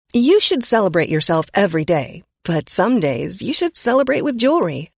You should celebrate yourself every day, but some days you should celebrate with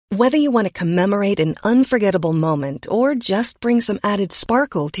jewelry. Whether you want to commemorate an unforgettable moment or just bring some added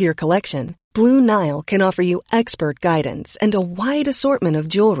sparkle to your collection, Blue Nile can offer you expert guidance and a wide assortment of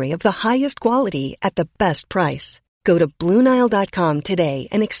jewelry of the highest quality at the best price. Go to BlueNile.com today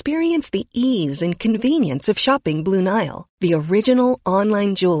and experience the ease and convenience of shopping Blue Nile, the original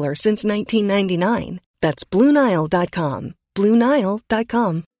online jeweler since 1999. That's BlueNile.com.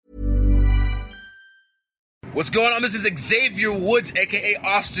 BlueNile.com. What's going on? This is Xavier Woods, a.k.a.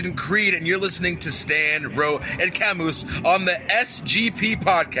 Austin Creed, and you're listening to Stan, Ro, and Camus on the SGP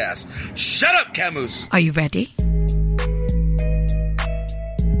podcast. Shut up, Camus! Are you ready?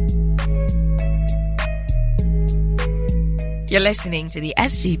 You're listening to the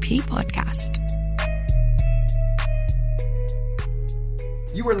SGP podcast.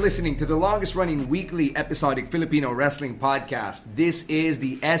 You are listening to the longest-running weekly episodic Filipino wrestling podcast. This is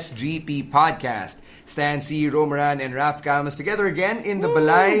the SGP podcast. Stan C, Romaran, and Raf Camus together again in the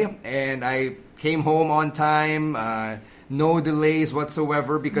Balay, and I came home on time. No delays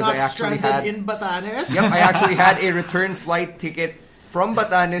whatsoever because Not I actually stranded had in Batanes. Yep, I actually had a return flight ticket from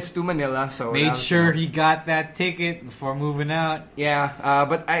Batanes to Manila. So made sure he got that ticket before moving out. Yeah,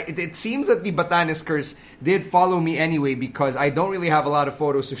 but it seems that the Batanes curse did follow me anyway because I don't really have a lot of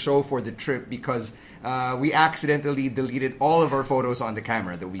photos to show for the trip because we accidentally deleted all of our photos on the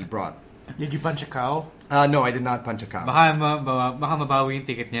camera that we brought. Did you punch a cow? No, I did not punch a cow. Baka mabawi yung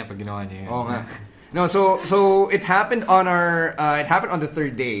ticket niya pag ginawa niya. Oh, nga. No, so it happened on it happened on the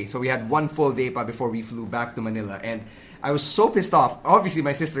third day. So we had one full day before we flew back to Manila, and I was so pissed off. Obviously,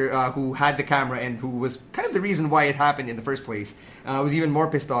 my sister, who had the camera and who was kind of the reason why it happened in the first place, was even more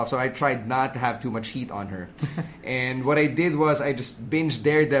pissed off. So I tried not to have too much heat on her. And what I did was I just binged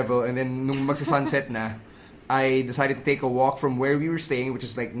Daredevil, and then nung magsa-sunset na, I decided to take a walk from where we were staying, which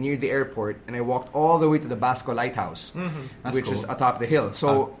is like near the airport, and I walked all the way to the Basco Lighthouse, which is atop the hill.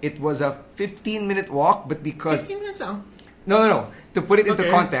 So it was a 15-minute walk, but because 15 minutes now? No. To put it into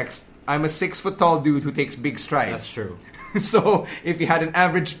context, I'm a 6-foot-tall dude who takes big strides. That's true. So if you had an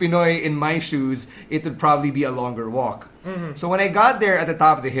average Pinoy in my shoes, it would probably be a longer walk. So when I got there at the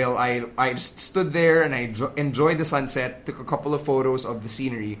top of the hill, I just stood there and I enjoyed the sunset, took a couple of photos of the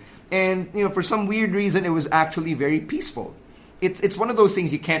scenery. And, for some weird reason, it was actually very peaceful. It's one of those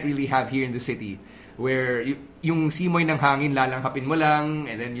things you can't really have here in the city, where yung simoy ng hangin, lalanghapin mo lang,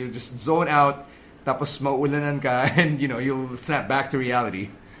 and then you'll just zone out, tapos maulanan ka, and, you'll snap back to reality.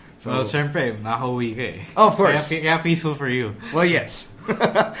 So, well, syempre, nakauwi ka eh. Oh, of course. Kaya peaceful for you. Well, yes.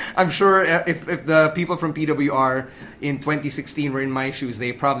 I'm sure if the people from PWR in 2016 were in my shoes,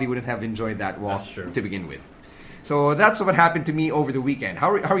 they probably wouldn't have enjoyed that walk to begin with. So that's what happened to me over the weekend. How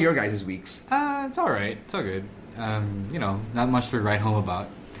are your guys' weeks? It's all right. It's all good. Not much to write home about.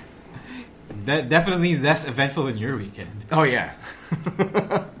 Definitely less eventful than your weekend. Oh, yeah.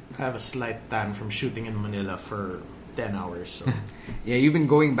 I have a slight tan from shooting in Manila for 10 hours. So. Yeah, you've been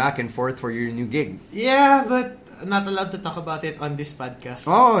going back and forth for your new gig. Yeah, but not allowed to talk about it on this podcast.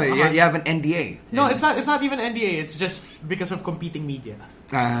 Oh, you have an NDA. No, it's not even NDA. It's just because of competing media.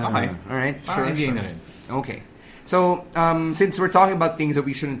 Okay. All right. Sure. NDA na rin. Okay. So, since we're talking about things that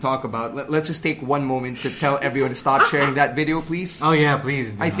we shouldn't talk about, let's just take one moment to tell everyone to stop sharing that video, please. Oh yeah,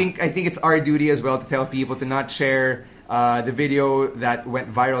 please. I think it's our duty as well to tell people to not share the video that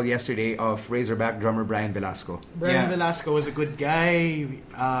went viral yesterday of Razorback drummer Brian Velasco. Brian Velasco was a good guy.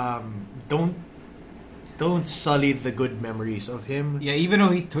 Don't sully the good memories of him. Yeah, even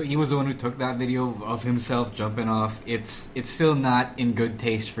though he was the one who took that video of himself jumping off, it's still not in good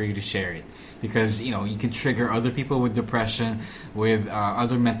taste for you to share it. Because, you can trigger other people with depression, with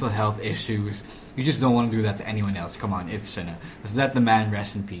other mental health issues. You just don't want to do that to anyone else. Come on, it's Sinna. Let the man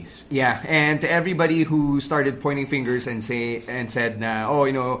rest in peace. Yeah, and to everybody who started pointing fingers and said,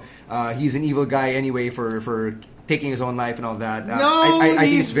 he's an evil guy anyway for taking his own life and all that. I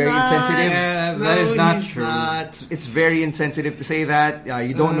think it's very insensitive. Yeah, that is not true. It's very insensitive to say that.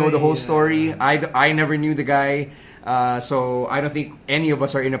 You don't know the whole story. I never knew the guy. So I don't think any of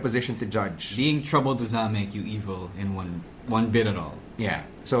us are in a position to judge. Being troubled does not make you evil in one bit at all. Yeah.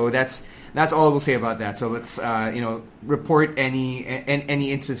 So that's all we'll say about that. So let's report any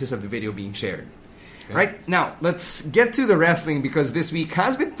instances of the video being shared. Okay. Right, now let's get to the wrestling because this week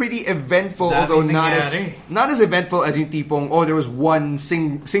has been pretty eventful, although not as eventful as yung tipong there was one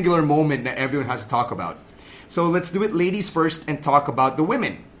singular moment that everyone has to talk about. So let's do it ladies first and talk about the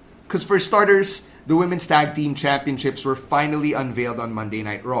women. Because for starters, the Women's Tag Team Championships were finally unveiled on Monday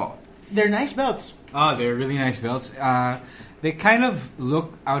Night Raw. They're nice belts. Oh, they're really nice belts. they kind of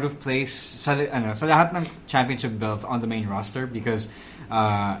look out of place sa lahat ng championship belts on the main roster because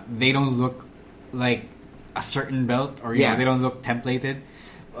they don't look like a certain belt or you know, they don't look templated.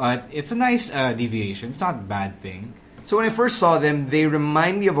 But it's a nice deviation. It's not a bad thing. So when I first saw them, they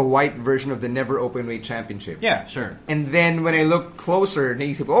remind me of a white version of the Never Openweight Championship. Yeah, sure. And then when I look closer,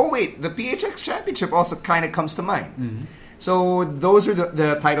 naisip, oh wait, the PHX Championship also kind of comes to mind. Mm-hmm. So those are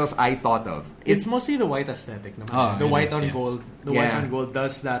the titles I thought of. It's mostly the white aesthetic. The white on gold. The white on gold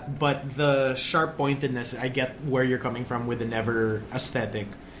does that. But the sharp pointedness, I get where you're coming from with the Never aesthetic.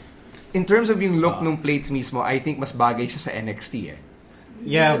 In terms of yung look ng plates mismo, I think mas bagay siya sa NXT eh.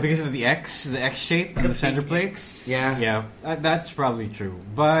 Yeah, because of the X shape and the center plates. Yeah, that's probably true.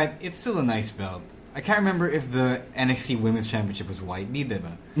 But it's still a nice belt. I can't remember if the NXT Women's Championship was white.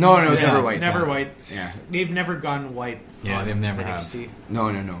 Diba? No, it's never white. Never white. Yeah, they've never gone white. Yeah, they've never NXT. have.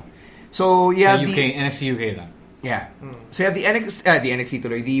 No. So you have NXT UK then. Yeah. So you have the NXT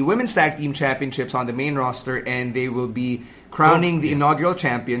tuloy, the Women's Tag Team Championships on the main roster, and they will be crowning the inaugural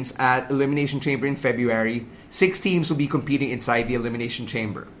champions at Elimination Chamber in February. 6 teams will be competing inside the Elimination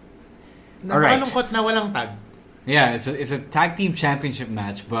Chamber. Nakalungkot na walang tag. Yeah, it's a tag team championship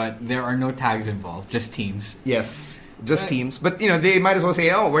match, but there are no tags involved, just teams. Yes, just teams. But they might as well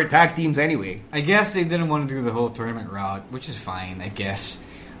say, "Oh, we're tag teams anyway." I guess they didn't want to do the whole tournament route, which is fine, I guess.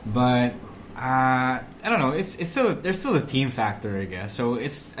 But I don't know. There's still a team factor, I guess. So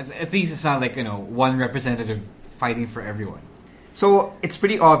it's at least it's not like one representative fighting for everyone. So it's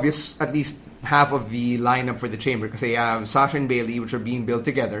pretty obvious, at least half of the lineup for the chamber, because you have Sasha and Bayley, which are being built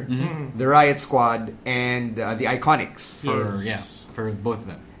together, the Riot Squad, and the Iconics. For both of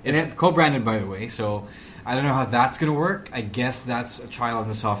them. It's co-branded, by the way, so I don't know how that's going to work. I guess that's a trial of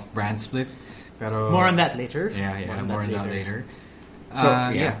the soft brand split. Pero, more on that later. Yeah, more on that later. So,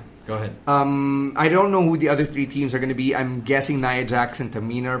 go ahead. I don't know who the other 3 teams are going to be. I'm guessing Nia Jax and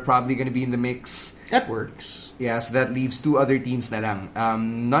Tamina are probably going to be in the mix. That works. Yeah, so that leaves 2 other teams na lang.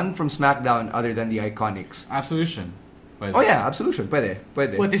 None from SmackDown other than the Iconics. Absolution. Oh yeah, Absolution. Pwede.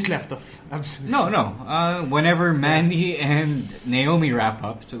 What is left of Absolution? No. Whenever Mandy and Naomi wrap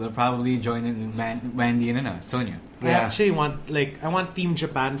up, so they'll probably join in Mandy and Sonya. I actually want Team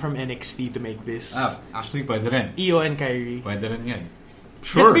Japan from NXT to make this. Actually, pwede rin. Io and Kairi. Pwede rin yun.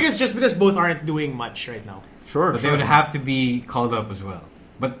 Sure. Just because both aren't doing much right now. Sure. But they would have to be called up as well.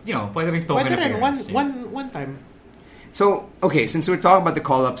 But, pwede rin token appearance. One time. So, okay, since we're talking about the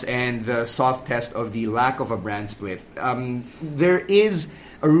call-ups and the soft test of the lack of a brand split, there is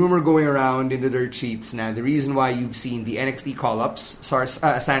a rumor going around in the dirt sheets now. The reason why you've seen the NXT call-ups,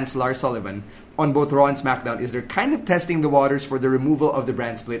 sans Lars Sullivan, on both Raw and SmackDown is they're kind of testing the waters for the removal of the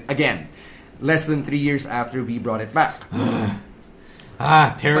brand split again, less than 3 years after we brought it back.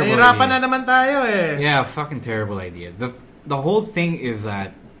 Terrible Mahirapan idea. na naman tayo eh. Yeah, fucking terrible idea. The whole thing is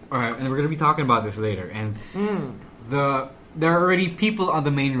that, and we're going to be talking about this later, and there are already people on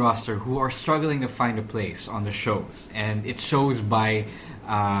the main roster who are struggling to find a place on the shows, and it shows by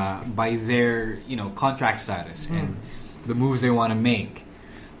their contract status and the moves they want to make.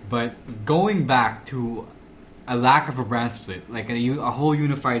 But going back to a lack of a brand split, like a whole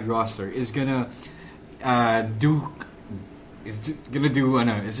unified roster, is gonna do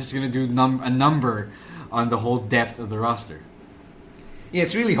a number on the whole depth of the roster. Yeah,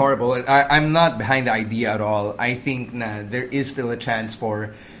 it's really horrible. I'm not behind the idea at all. I think there is still a chance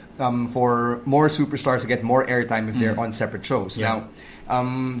for more superstars to get more airtime if they're on separate shows. Yeah.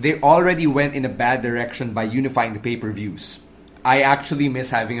 Now, they already went in a bad direction by unifying the pay-per-views. I actually miss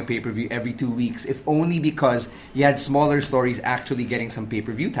having a pay-per-view every 2 weeks, if only because you had smaller stories actually getting some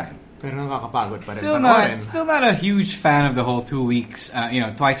pay-per-view time. Pero nakakapagod pa rin. Still not a huge fan of the whole 2 weeks,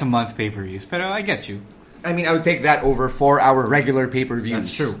 twice a month pay-per-views. But I get you. I mean, I would take that over 4-hour regular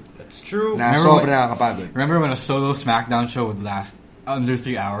pay-per-views. That's true. Remember when a solo SmackDown show would last under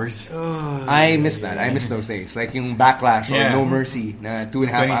 3 hours? I miss that. I miss those days. Like yung Backlash or No Mercy na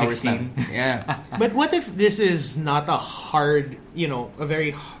 2.5 hours lang. Yeah. But what if this is not a hard, a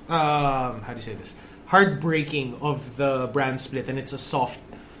very, how do you say this? Hard breaking of the brand split, and it's a soft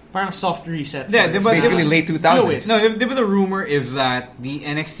reset. Yeah, it's basically late 2000s. No, the rumor is that the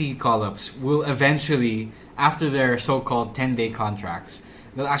NXT call-ups will eventually, after their so-called 10-day contracts,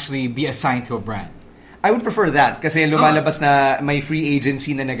 they'll actually be assigned to a brand. I would prefer that kasi lumalabas na may free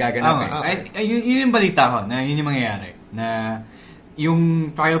agency na nagaganap. Yun yung balita ko na yun yung mangyayari. Na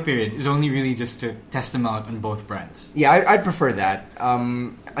yung trial period is only really just to test them out on both brands. Yeah, I'd prefer that. I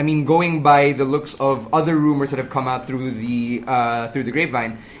mean, going by the looks of other rumors that have come out through the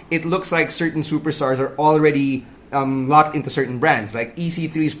grapevine, it looks like certain superstars are already locked into certain brands. Like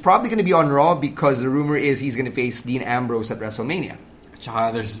EC3 is probably going to be on Raw because the rumor is he's going to face Dean Ambrose at WrestleMania.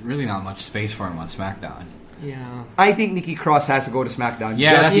 There's really not much space for him on SmackDown. Yeah. I think Nikki Cross has to go to SmackDown.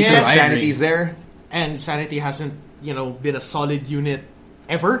 Yeah, just that's because true. I Sanity's agree. there. And Sanity hasn't, been a solid unit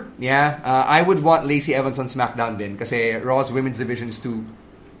ever. Yeah, I would want Lacey Evans on SmackDown then kasi Raw's women's division is too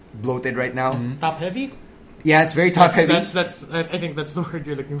bloated right now. Top heavy. Yeah, it's very top heavy. That's. I think that's the word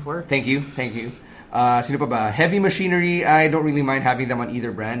you're looking for. Thank you. Sino pa ba? Heavy Machinery, I don't really mind having them on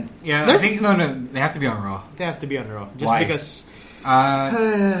either brand. Yeah, I think no, they have to be on Raw. They have to be on Raw just Why? because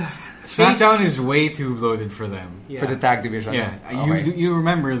SmackDown is way too bloated for them. Yeah. For the tag division. Yeah, Okay. you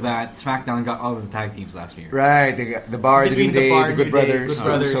remember that SmackDown got all of the tag teams last year. Right, they got the Bar, the New Between Day, Bar, the Good New Day, Brothers. Good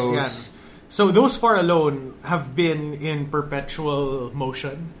Brothers, so yeah. So those four alone have been in perpetual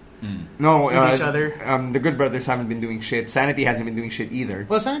motion no, with each other. The Good Brothers haven't been doing shit. Sanity hasn't been doing shit either.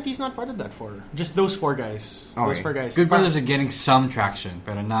 Well, Sanity's not part of that four. Just those four guys. Okay. Those four guys. Good Brothers are getting some traction,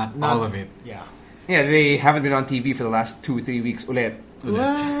 but not all of it. Yeah. Yeah, they haven't been on TV for the last 2-3 weeks ulit.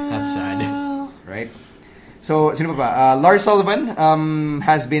 That's sad. Right? So, sino pa ba? Lars Sullivan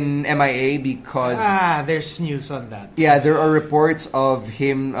has been MIA because... there's news on that. Yeah, there are reports of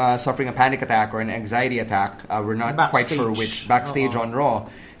him suffering a panic attack or an anxiety attack. We're not quite Backstage. sure which. Backstage on Raw.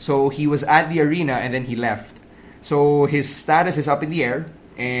 So he was at the arena and then he left. So his status is up in the air,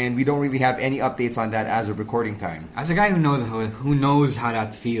 and we don't really have any updates on that as of recording time. As a guy who knows how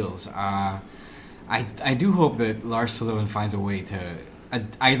that feels, I do hope that Lars Sullivan finds a way to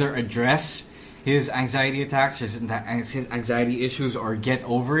either address his anxiety attacks, his anxiety issues, or get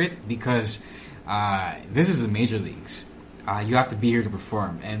over it, because this is the major leagues. You have to be here to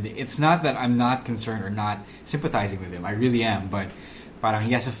perform, and it's not that I'm not concerned or not sympathizing with him. I really am, but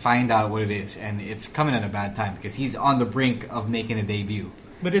he has to find out what it is, and it's coming at a bad time because he's on the brink of making a debut.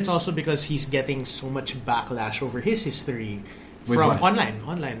 But it's also because he's getting so much backlash over his history With from what?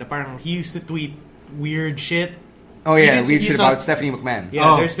 online. Na parang he used to tweet weird shit. Oh yeah, You weird shit saw- about Stephanie McMahon. Yeah,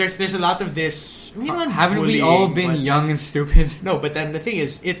 Oh. there's a lot of this. Haven't we all been young and stupid? No, but then the thing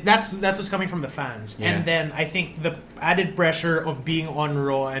is, that's what's coming from the fans, Yeah. and then I think the added pressure of being on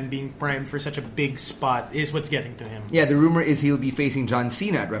Raw and being primed for such a big spot is what's getting to him. Yeah, the rumor is he'll be facing John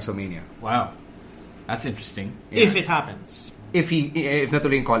Cena at WrestleMania. Wow, that's interesting. If it happens. If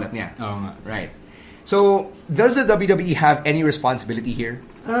natuloy yung call-up niya. Oh, Right. So, does the WWE have any responsibility here?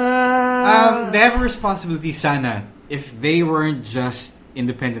 they have a responsibility, sana. If they weren't just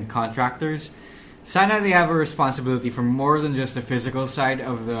independent contractors, sana they have a responsibility for more than just the physical side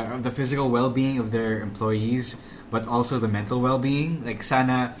of the physical well-being of their employees, but also the mental well-being. Like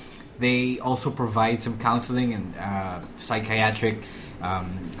sana, they also provide some counseling and psychiatric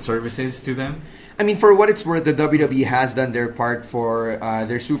services to them. I mean, for what it's worth, the WWE has done their part for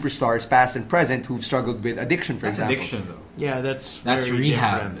their superstars, past and present, who've struggled with addiction, for That's example. addiction, though. Yeah, that's That's very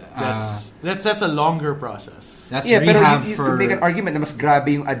rehab. different. That's a longer process. That's Yeah, pero rehab you for. could make an argument na mas grabe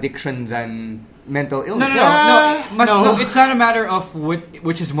yung addiction than mental illness. No, it's not a matter of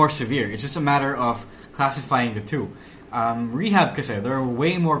which is more severe. It's just a matter of classifying the two. Rehab, kasi there are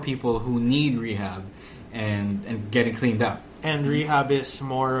way more people who need rehab and getting cleaned up. And rehab is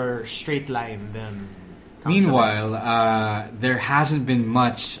more straight line than. counseling. Meanwhile, there hasn't been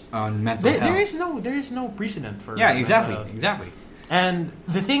much on mental health. there is no precedent for. Yeah, mental exactly. health. And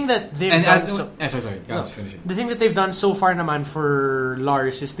the thing that they've And done. sorry. Go, finish it. The thing that they've done so far naman for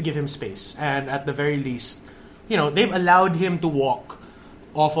Lars is to give him space. And at the very least, they've allowed him to walk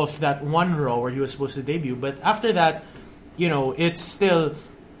off of that one Raw where he was supposed to debut. But after that, it's still,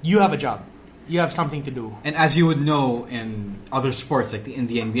 you have a job. You have something to do. And as you would know in other sports, like in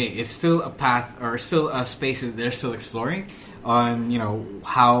the NBA, it's still a path or still a space that they're still exploring on,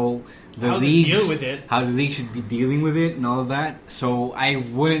 how the leagues deal with it. how the league should be dealing with it and all of that. So I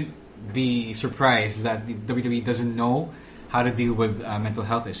wouldn't be surprised that the WWE doesn't know how to deal with mental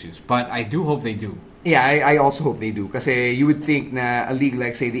health issues. But I do hope they do. Yeah, I also hope they do. Kasi you would think na a league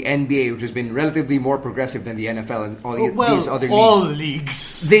like, say, the NBA, which has been relatively more progressive than the NFL and all these other leagues. all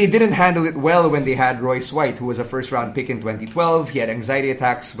leagues. They didn't handle it well when they had Royce White, who was a first-round pick in 2012. He had anxiety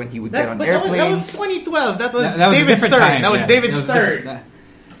attacks when he would get on airplanes. That was 2012. That was That was a David different Stern. time. That was Yeah. David That was Stern. different.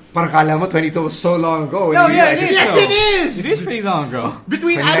 Parang kala mo 2012 was so long ago. No, yeah, it is. Yes, So, it is. It is pretty long ago.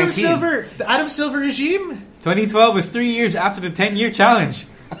 Between 2019. the Adam Silver regime. 2012 was 3 years after the 10-year challenge.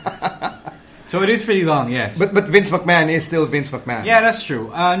 So it is pretty long, yes. But Vince McMahon is still Vince McMahon. Yeah, that's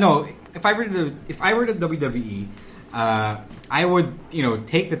true. No, if I were to WWE, I would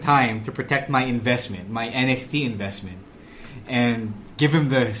take the time to protect my investment, my NXT investment, and give him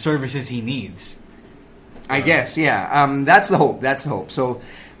the services he needs. I guess, yeah. That's the hope. So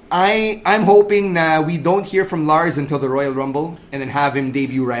I'm hoping that we don't hear from Lars until the Royal Rumble, and then have him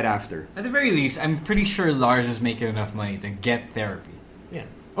debut right after. At the very least, I'm pretty sure Lars is making enough money to get therapy. Yeah.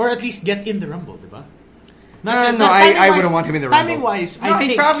 Or at least get in the Rumble, diba? I wouldn't want him in the Rumble. Timing-wise, No, I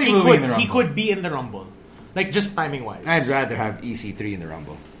think probably will be in the Rumble. he could be in the Rumble. Like, just timing-wise. I'd rather have EC3 in the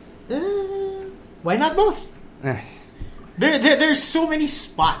Rumble. Why not both? There's so many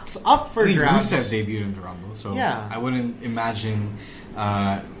spots up for grabs. Rusev debuted in the Rumble, so Yeah. I wouldn't imagine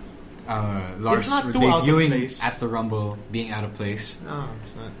Lars It's not too out of debuting place. at the Rumble being out of place. No,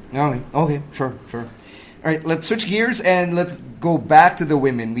 it's not. Okay, sure. All right, let's switch gears and let's go back to the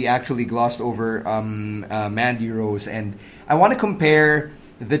women. We actually glossed over Mandy Rose, and I want to compare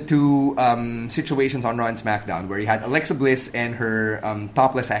the two situations on Raw and SmackDown, where you had Alexa Bliss and her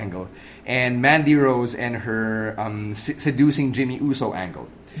topless angle, and Mandy Rose and her seducing Jimmy Uso angle.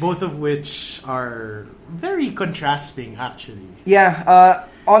 Both of which are very contrasting, actually. Yeah,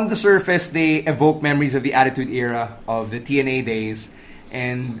 on the surface, they evoke memories of the Attitude Era, of the TNA days.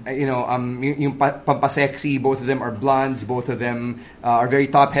 And, yung pampasexy, both of them are blondes. Both of them are very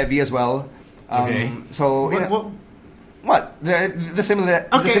top-heavy as well. Okay. So, what? The similarities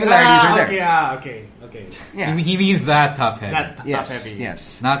are there. Okay. Yeah. He means that top heavy. That Yes, top-heavy.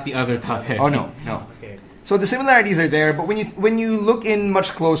 yes. Not the other top heavy. Oh, no. Okay. So the similarities are there, but when you look in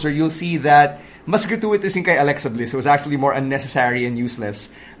much closer, you'll see that mas gratuitous yung kay Alexa Bliss. It was actually more unnecessary and useless,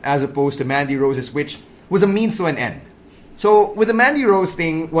 as opposed to Mandy Rose's, which was a means to an end. So with the Mandy Rose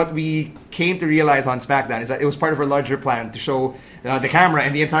thing, what we came to realize on SmackDown is that it was part of her larger plan to show the camera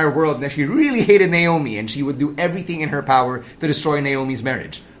and the entire world that she really hated Naomi, and she would do everything in her power to destroy Naomi's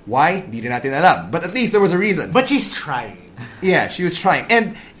marriage. Why? Di rin natin alam. But at least there was a reason. But she's trying. Yeah, she was trying.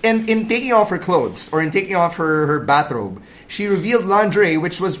 And in taking off her clothes, or in taking off her bathrobe, she revealed lingerie,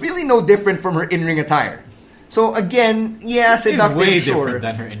 which was really no different from her in-ring attire. So again, yeah, It's seductive, way sure. different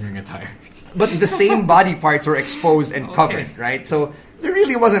than her in-ring attire. But the same body parts were exposed and covered, right? So there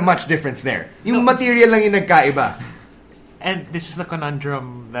really wasn't much difference there. Yung material lang yung nagkaiba. And this is the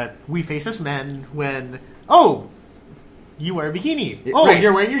conundrum that we face as men when, you wear a bikini. Right.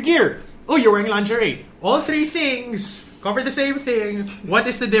 You're wearing your gear. You're wearing lingerie. All three things cover the same thing. What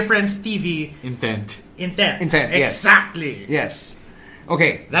is the difference, TV? Intent. Intent, yes. Exactly. Yes.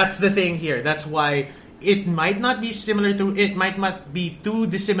 Okay. That's the thing here. That's why it might not be it might not be too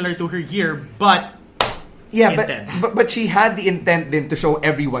dissimilar to her gear, but Yeah, intent. but she had the intent then to show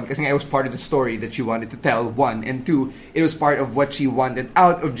everyone, kasi it was part of the story that she wanted to tell, one. And two, it was part of what she wanted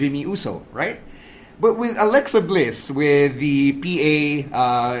out of Jimmy Uso, right? But with Alexa Bliss, with the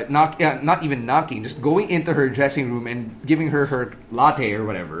PA not even knocking, just going into her dressing room and giving her latte or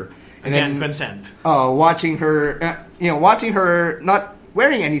whatever. And again, then consent. watching her not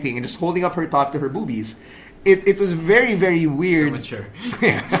wearing anything and just holding up her top to her boobies. It was very, very weird. So mature.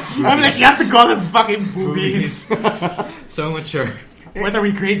 I'm like, you have to call them fucking boobies. So mature. What are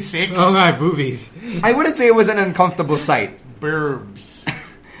we, grade 6? Oh my boobies. I wouldn't say it was an uncomfortable sight. Burbs.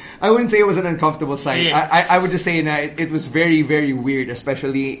 I wouldn't say it was an uncomfortable sight. Yes. I would just say that it was very, very weird,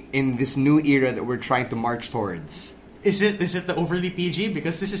 especially in this new era that we're trying to march towards. Is it the overly PG?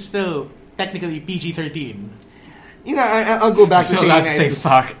 Because this is still technically PG-13. You know, I'll go back to Still saying allowed to that say it was-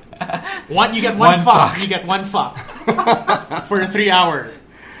 fuck. You get One one fuck. fuck. You get one fuck for a 3 hour.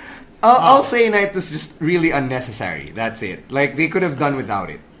 I'll say that it was just really unnecessary. That's it. Like, they could have done without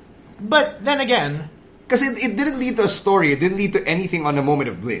it. But then again, Because it didn't lead to a story. It didn't lead to anything on the moment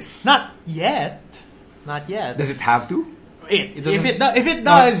of bliss. not yet. Not yet. Does it have to? If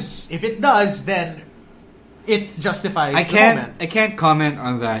it does, then it justifies the moment. I can't comment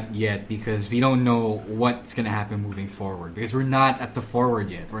on that yet because we don't know what's gonna happen moving forward because we're not at the forward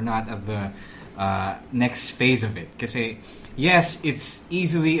yet. We're not at the next phase of it. Because yes, it's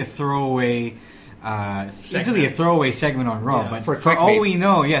easily a throwaway. Easily a throwaway segment on Raw, but for for all clickbait. we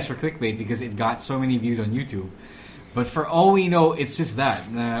know, yes, for clickbait because it got so many views on YouTube. But for all we know, it's just that.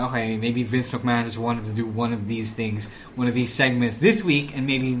 Okay, maybe Vince McMahon just wanted to do one of these things, one of these segments this week, and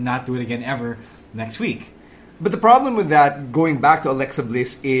maybe not do it again ever next week. But the problem with that, going back to Alexa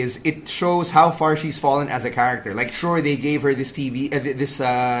Bliss, is it shows how far she's fallen as a character. Like, sure, they gave her this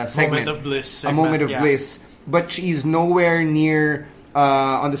segment, Moment of bliss a segment, moment of yeah. bliss, but she's nowhere near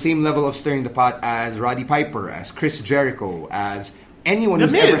on the same level of stirring the pot as Roddy Piper, as Chris Jericho, as anyone The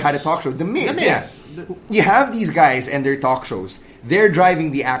who's Miz. ever had a talk show. The Miz, The Miz. yeah. You have these guys and their talk shows. They're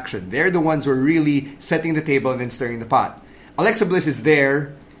driving the action. They're the ones who are really setting the table and then stirring the pot. Alexa Bliss is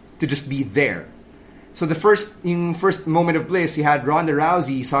there to just be there. So the first moment of bliss, you had Ronda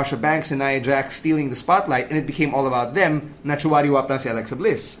Rousey, Sasha Banks, and Nia Jax stealing the spotlight, and it became all about them. Nachuwariwap na si Alexa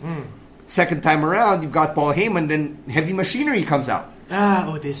Bliss. Second time around, you've got Paul Heyman, then Heavy Machinery comes out.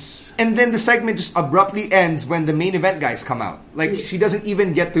 Otis. And then the segment just abruptly ends when the main event guys come out. Like, she doesn't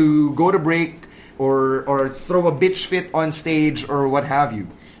even get to go to break or throw a bitch fit on stage or what have you.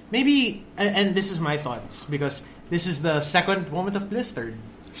 Maybe, and this is my thoughts, because this is the second moment of bliss, third.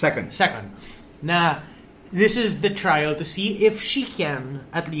 Second. Now, this is the trial to see if she can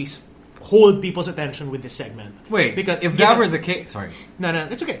at least hold people's attention with this segment. Wait, because if that were the case... Sorry. No,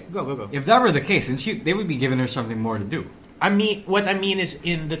 it's okay. Go. If that were the case, then they would be giving her something more to do. What I mean is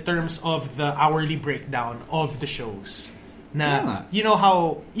in the terms of the hourly breakdown of the shows. Now, you know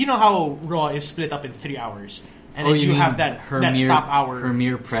how Raw is split up in 3 hours. And then you have that top hour. Her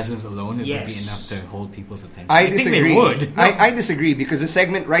mere presence alone would be enough to hold people's attention. I disagree. think they would. No. I disagree, because the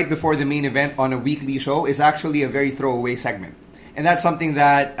segment right before the main event on a weekly show is actually a very throwaway segment. And that's something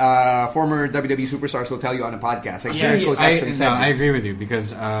that former WWE superstars will tell you on a podcast. Like, I agree with you,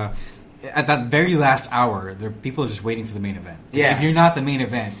 because at that very last hour, people are just waiting for the main event. Yeah. If you're not the main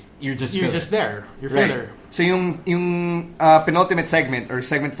event, you're just there. You're right. filler. So yung penultimate segment, or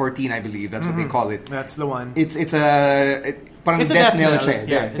segment 14, I believe, that's what they call it. That's the one. It's a death knell.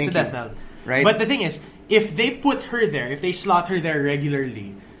 Yeah, it's a death knell. Right? But the thing is, if they put her there, if they slot her there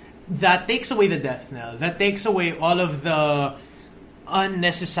regularly, that takes away the death knell. That takes away all of the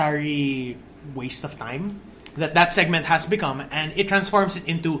unnecessary waste of time that segment has become, and it transforms it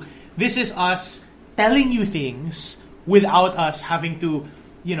into, this is us telling you things without us having to,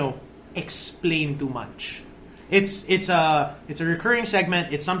 explain too much. It's a recurring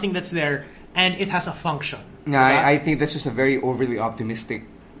segment. It's something that's there, and it has a function. Yeah, I think that's just a very overly optimistic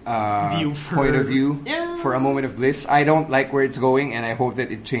point of view for a moment of bliss. I don't like where it's going, and I hope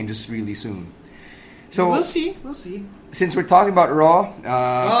that it changes really soon. So we'll see. Since we're talking about Raw, a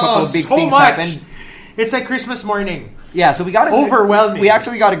couple of big things happened. It's like Christmas morning. Yeah, so we got overwhelming. We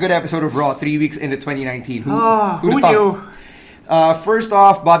actually got a good episode of Raw 3 weeks into 2019. Who knew? First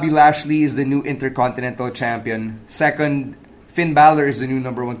off, Bobby Lashley is the new Intercontinental Champion. Second, Finn Balor is the new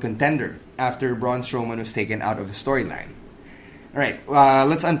 #1 contender after Braun Strowman was taken out of the storyline. All right,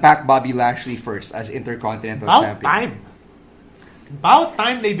 let's unpack Bobby Lashley first as Intercontinental Champion. About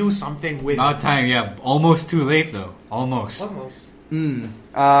time they do something with About time, yeah. Almost too late, though. Almost.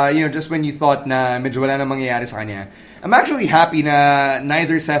 Just when you thought na medyo wala na mangyayari sa kanya, I'm actually happy na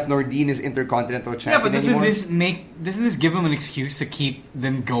neither Seth nor Dean is Intercontinental Champion. Yeah, but doesn't this give them an excuse to keep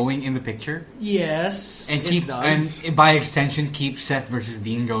them going in the picture? Yes, and it does. And by extension, keep Seth versus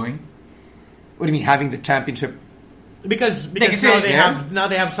Dean going. What do you mean, having the championship? Because now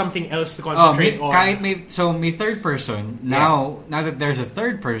they have something else to concentrate on. So my third person now that there's a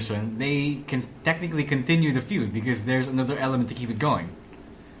third person, they can technically continue the feud because there's another element to keep it going,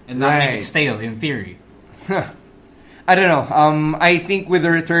 and not make it stale in theory. I don't know. I think with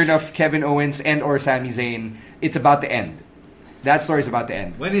the return of Kevin Owens and or Sami Zayn, it's about to end. That story's about to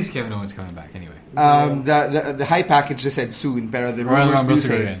end. When is Kevin Owens coming back anyway? The high package just said soon, pero the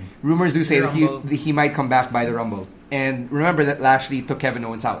rumors do say that he might come back by the Rumble. And remember that Lashley took Kevin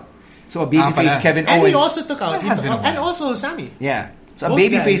Owens out. So a babyface Kevin Owens... And he also took out... And also Sami. Yeah. So both a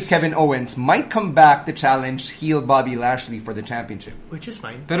babyface Kevin Owens might come back to challenge heel Bobby Lashley for the championship. Which is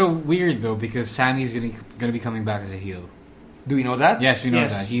fine. But weird though, because Sami's going to be coming back as a heel. Do we know that? Yes, we know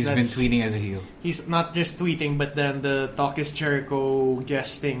that. He's been tweeting as a heel. He's not just tweeting, but then the Talk is Jericho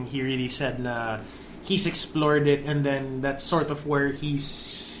guest thing, he really said na he's explored it, and then that's sort of where he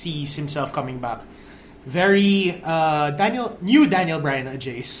sees himself coming back. Very new Daniel Bryan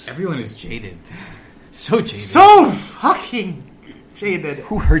Jace. Everyone is jaded. So jaded. So fucking jaded.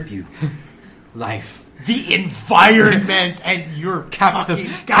 Who hurt you? Life. The environment and your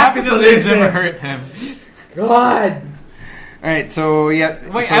capitalism hurt him. God. Alright, so yeah.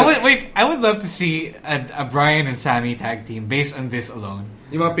 I would love to see a Bryan and Sami tag team based on this alone.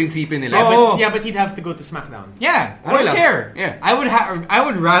 Yung mga prinsipyo nila. But he'd have to go to SmackDown. Yeah, I don't care. Yeah. I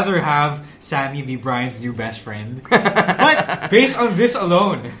would rather have Sami be Bryan's new best friend. But based on this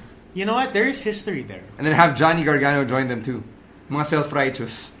alone. You know what? There is history there. And then have Johnny Gargano join them too. Mga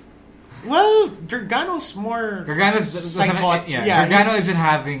self-righteous. Well, Gargano's more Gargano's Gargano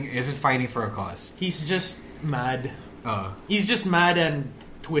isn't fighting for a cause. He's just mad. He's just mad and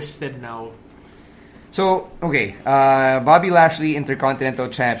twisted now. So, okay, Bobby Lashley, Intercontinental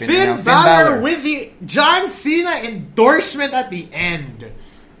Champion. Finn Balor with the John Cena endorsement at the end.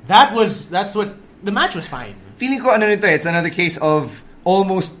 That's what the match was fine. Feeling ko it's another case of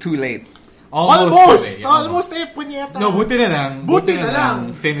almost too late. Almost punyeta. No, buti na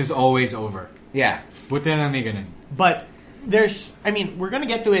lang. Finn is always over. Yeah. Buti na lang may ganun. But we're gonna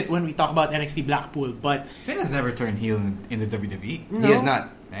get to it when we talk about NXT Blackpool, but Finn has never turned heel in the WWE. No, he has not.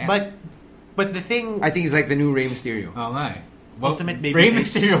 Damn. But the thing, I think he's like the new Rey Mysterio. Oh my! Well, Ultimate baby Rey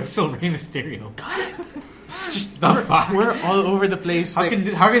face. Mysterio is still Rey Mysterio. It's just The fuck? We're all over the place. How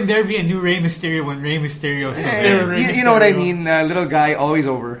can there be a new Rey Mysterio when Rey Mysterio is Still there? Rey You know what I Mysterio. mean? Little guy, always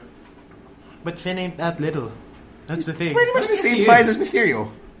over. But Finn ain't that little. That's the thing. Pretty much the same size as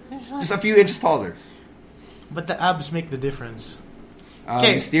Mysterio. Just a few inches taller. But the abs make the difference.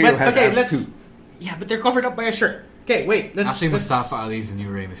 Mysterio has abs let's. too. Yeah, but they're covered up by a shirt. Okay, wait. Let's. Actually, let's- Mustafa Ali is the new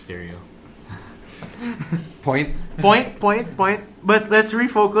Rey Mysterio. Point. Point. But let's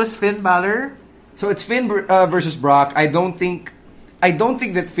refocus. Finn Balor. So it's Finn versus Brock. I don't think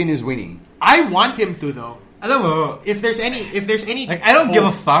that Finn is winning. I want him to though. I don't know. If there's any, Like, I don't give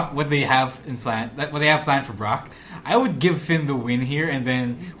a fuck what they have what they have planned for Brock. I would give Finn the win here, and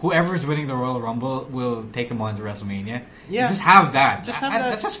then whoever's winning the Royal Rumble will take him on to WrestleMania. Yeah. Just have that. Just have that.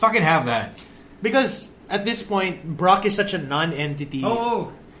 Let's just fucking have that. because at this point Brock is such a non-entity.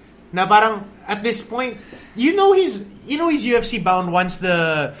 Oh. Na parang at this point, you know he's UFC bound once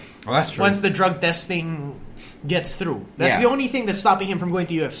the Well, that's true. once the drug testing gets through. That's Yeah. the only thing that's stopping him from going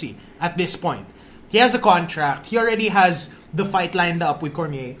to UFC at this point. He has a contract. He already has the fight lined up with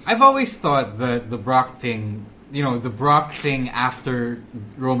Cormier. I've always thought that the Brock thing, the Brock thing after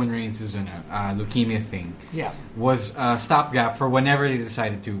Roman Reigns' leukemia thing, Yeah. was a stopgap for whenever they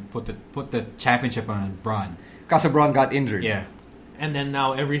decided to put the championship on Braun. Because Braun got injured. Yeah. And then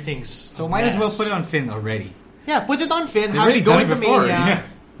now everything's So might as well put it on Finn already. Yeah, put it on Finn. They've Have already it going done to it before, Mania.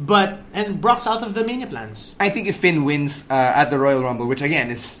 yeah. And Brock's out of the Mania plans. I think if Finn wins at the Royal Rumble, which again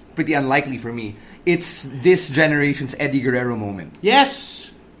is pretty unlikely for me, it's this generation's Eddie Guerrero moment.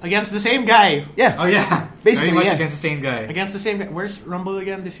 Yes, against the same guy. Yeah. Oh yeah, Basically, very much yeah. against the same guy. Against the same guy. Where's Rumble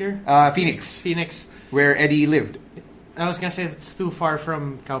again this year? Phoenix, Phoenix. where Eddie lived. I was gonna say it's too far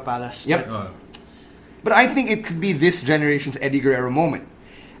from Cow Palace. Yep. but- But I think it could be this generation's Eddie Guerrero moment.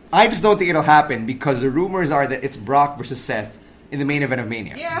 I just don't think it'll happen because the rumors are that it's Brock versus Seth in the main event of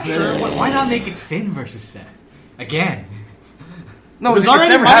Mania. Yeah, sure. Why not make it Finn versus Seth again? No, It was it's already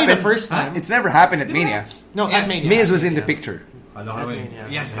never money happened. the first time. It's never happened at Mania. No, at Mania. Miz was in the Yeah. picture. Mania.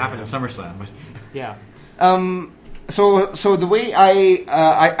 Yes, it happened at SummerSlam. But Yeah. So the way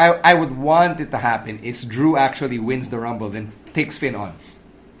I would want it to happen is Drew actually wins the Rumble, then takes Finn on.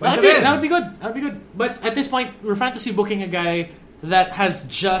 That would be good. That would be good. But at this point, we're fantasy booking a guy that has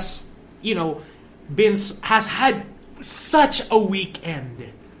just, has had such a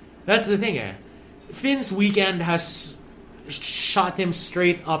weekend. That's the thing, eh? Finn's weekend has shot him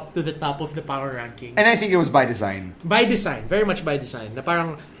straight up to the top of the power rankings. And I think it was by design. by design, very much by design. Na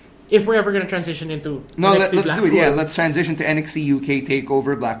parang, if we're ever going to transition into No, NXT let's do it. Blackpool- Yeah, let's transition to NXT UK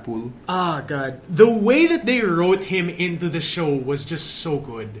TakeOver Blackpool. Ah, God. The way that they wrote him into the show was just so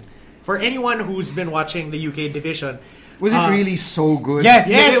good. For anyone who's been watching the UK division, Was it really so good? yes,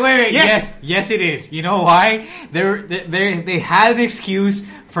 Yes, wait, yes. yes, it is. You know why? They had an excuse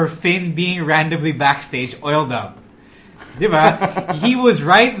for Finn being randomly backstage oiled up. Diba? He was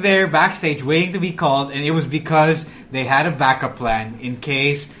right there backstage waiting to be called, and it was because they had a backup plan in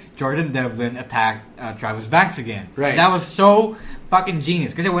case Jordan Devlin attacked Travis Banks again. Right. That was so fucking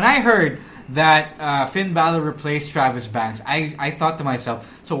genius. Because when I heard that Finn Balor replaced Travis Banks, I thought to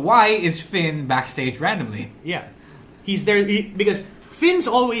myself, so why is Finn backstage randomly? yeah, he's there because Finn's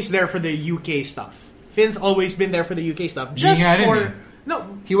always there for the UK stuff. Finn's always been there for the UK stuff. Just Being added for in.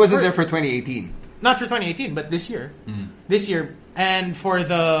 no, He wasn't there for 2018. not for 2018, but this year. This year, and for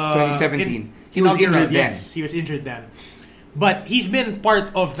the 2017. He was inaugural, injured then. Yes, he was injured then. But he's been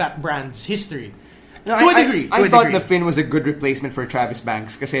part of that brand's history. No, To a degree. I to a thought degree. the Finn was a good replacement for Travis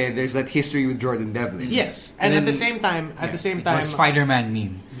Banks because there's that history with Jordan Devlin. Yes, and then- at the same time, It was Spider-Man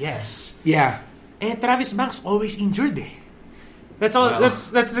meme. yes. Yeah. And Travis Banks always injured. That's all.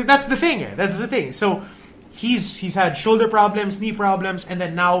 That's the thing. That's the thing. So he's had shoulder problems, knee problems, and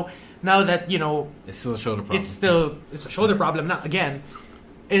then now that It's still a shoulder problem. it's a shoulder problem now again,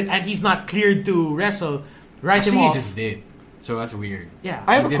 and he's not cleared to wrestle. Write Actually, him he off. just did. So that's weird. Yeah.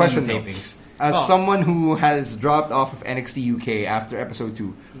 I have He a did question in the though. tapings. As Oh. someone who has dropped off of NXT UK after episode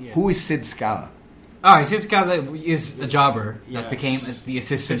 2, who is Sid Scala? Oh, Sid Scala is a jobber Yes. that became the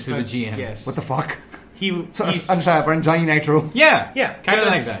assistant to the GM. Yes. What the fuck? He? So, he's, ano siya, parang Johnny Nitro? Yeah, yeah, kind of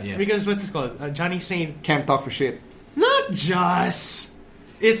like because- that. Yes, Because what's it called? Johnny Saint. Can't talk for shit. Not just.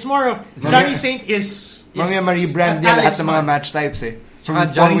 It's more of Johnny Saint is. Mamaya ma-rebrand a niya lahat ng talisman. mga match types eh. Saka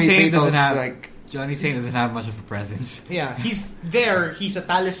From Johnny four-way Saint doesn't fatals have to, like, Johnny Saint doesn't have much of a presence. Yeah, he's there. He's a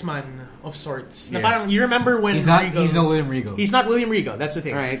talisman of sorts. Na Yeah. parang, you remember when He's not. Regal, He's no William Regal. He's not William Regal. That's the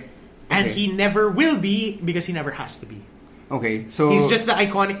thing. right. And Okay. he never will be because he never has to be. Okay, so He's just the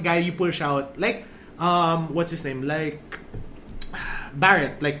iconic guy you push out. Like, what's his name? Like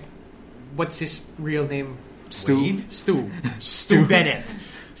Barrett. Like, what's his real name? Stu Bennett.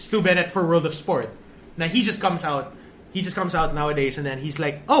 Stu Bennett for World of Sport. Now he just comes out nowadays and then he's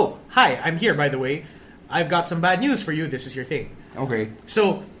like, "Oh, hi, I'm here by the way. I've got some bad news for you. This is your thing." Okay.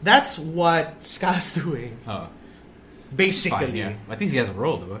 So that's what Ska's doing. Basically. Fine, yeah. At least he has a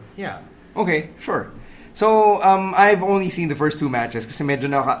role, though. Yeah. Okay, sure. So, I've only seen the first 2 matches kasi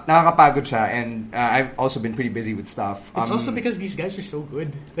medyo nakakapagod siya and I've also been pretty busy with stuff. It's also because these guys are so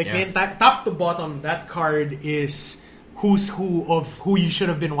good. Like, top to bottom, that card is who's who of who you should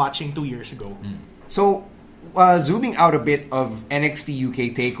have been watching 2 years ago. So, zooming out a bit of NXT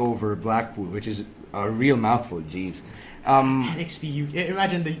UK TakeOver Blackpool, which is a real mouthful, jeez. NXT UK,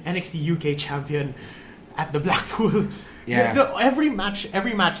 imagine the NXT UK champion at the Blackpool. Yeah. Every match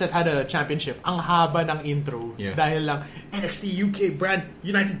that had a championship, ang haba ng intro. Yeah. Dahil lang, NXT UK brand,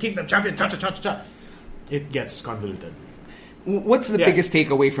 United Kingdom champion, cha-cha-cha-cha. It gets convoluted. What's the biggest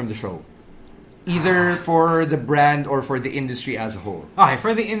takeaway from the show? Either for the brand or for the industry as a whole? Okay,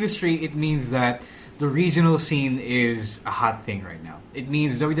 for the industry, it means that the regional scene is a hot thing right now. It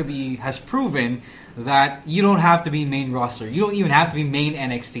means WWE has proven that you don't have to be main roster. You don't even have to be main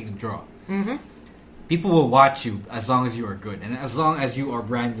NXT to draw. Mm-hmm. People will watch you as long as you are good and as long as you are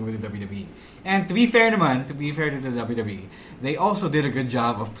branded with the WWE. And to be fair to the WWE, they also did a good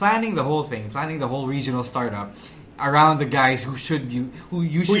job of planning the whole thing, planning the whole regional startup around the guys who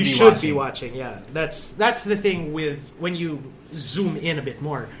you should be watching. Yeah, that's the thing with when you zoom in a bit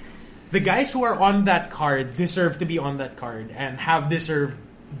more. The guys who are on that card deserve to be on that card and have deserved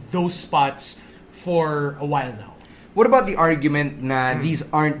those spots for a while now. What about the argument that these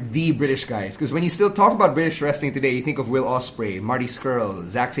aren't the British guys? Because when you still talk about British wrestling today, you think of Will Ospreay, Marty Scurll,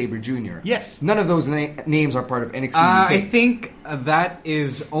 Zack Sabre Jr. Yes. None of those names are part of NXT UK. I think that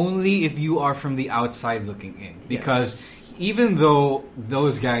is only if you are from the outside looking in. Because even though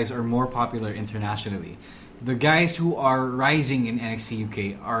those guys are more popular internationally, the guys who are rising in NXT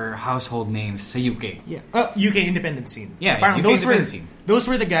UK are household names to UK. Yeah, UK independent scene. Yeah, Parang UK independent scene. Those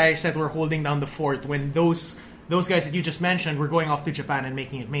were the guys that were holding down the fort when those guys that you just mentioned were going off to Japan and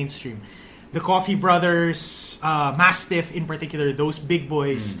making it mainstream. The Coffee Brothers, Mastiff in particular, those big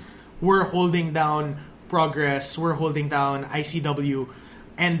boys were holding down Progress, were holding down ICW,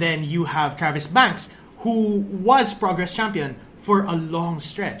 and then you have Travis Banks, who was Progress champion for a long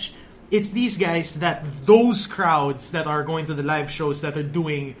stretch. It's these guys that those crowds that are going to the live shows that are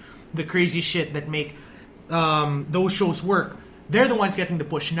doing the crazy shit that make those shows work. They're the ones getting the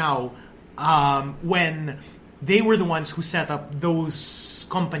push now when they were the ones who set up those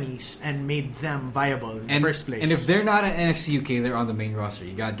companies and made them viable in the first place. And if they're not at NXT UK, they're on the main roster.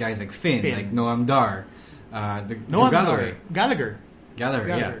 You got guys like Finn. Like Noam Dar, Gallagher,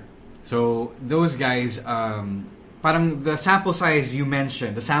 yeah. So those guys, parang the sample size you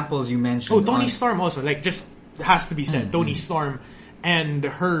mentioned, the samples you mentioned. Oh, Toni Storm also, like, just has to be said. Toni Storm and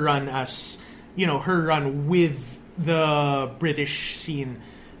her run her run with the British scene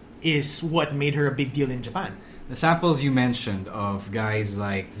is what made her a big deal in Japan. The samples you mentioned of guys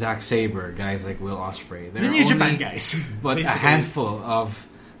like Zack Sabre, guys like Will Ospreay, they're the New Japan guys, but basically a handful of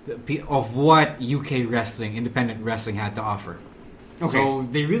what UK wrestling, independent wrestling, had to offer. Okay. So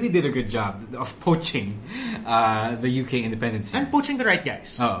they really did a good job of poaching the UK independent scene. And poaching the right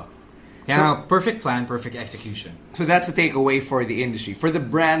guys. Oh. Yeah, so, perfect plan, perfect execution. So that's the takeaway for the industry. For the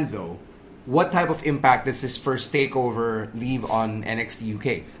brand, though, what type of impact does this first takeover leave on NXT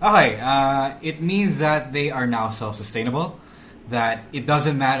UK? Okay, it means that they are now self-sustainable. That it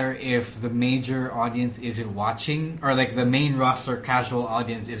doesn't matter if the major audience isn't watching, or like the main roster casual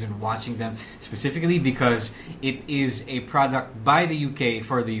audience isn't watching them specifically, because it is a product by the UK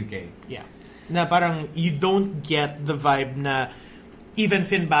for the UK. Yeah. Na parang you don't get the vibe na even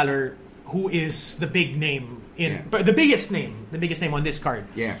Finn Balor, who is the big name the biggest name on this card.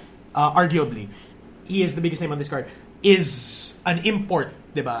 Yeah. Arguably, he is the biggest name on this card, is an import,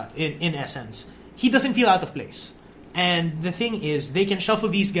 diba? In essence. He doesn't feel out of place. And the thing is, they can shuffle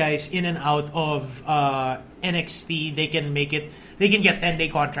these guys in and out of NXT. They can get 10-day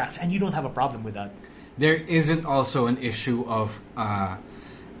contracts, and you don't have a problem with that. There isn't also an issue of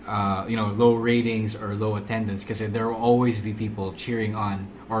low ratings or low attendance, because there will always be people cheering on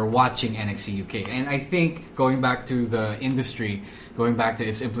or watching NXT UK. And I think going back to the industry, going back to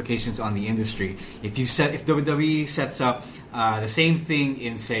its implications on the industry, if WWE sets up the same thing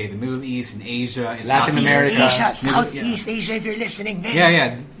in, say, the Middle East, in Asia, in Latin America, Southeast Asia, if you're listening, Vince.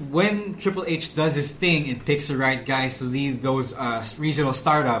 Yeah. When Triple H does his thing and picks the right guys to lead those regional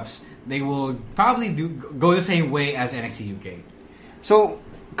startups, they will probably go the same way as NXT UK. So,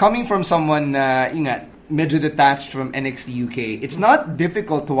 coming from someone medyo detached from NXT UK, it's not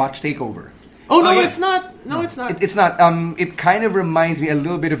difficult to watch TakeOver. Oh no, yeah. it's not. No, it's not. It's not. It kind of reminds me a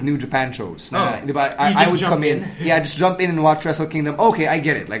little bit of New Japan shows. Diba? I just would jump come in. Yeah, just jump in and watch Wrestle Kingdom. Okay, I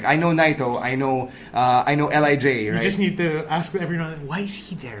get it. Like I know Naito, I know Lij. Right? You just need to ask everyone, why is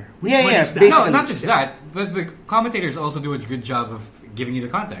he there? Which Yeah, one yeah, is that? basically. No, not just that, but the commentators also do a good job of giving you the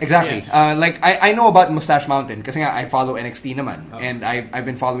context. Exactly. Yes. Like I know about Mustache Mountain kasi nga I follow NXT naman, and I've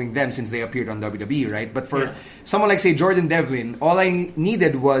been following them since they appeared on WWE, right? But for someone like say Jordan Devlin, all I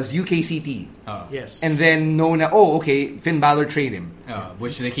needed was UKCT. Yes. And then know na, okay, Finn Balor trade him.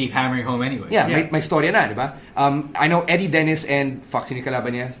 Which they keep hammering home anyway. Yeah, may storya na, di ba? I know Eddie Dennis and sino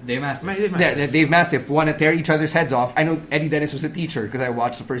kalaban niya? Dave Mastiff. Dave Mastiff want to tear each other's heads off. I know Eddie Dennis was a teacher because I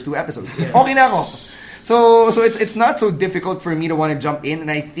watched the first 2 episodes. Okay na ako. So it's not so difficult for me to want to jump in, and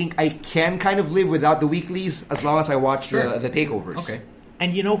I think I can kind of live without the weeklies as long as I watch the takeovers. Okay.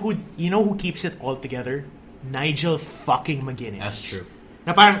 And you know who keeps it all together? Nigel fucking McGuinness. That's true.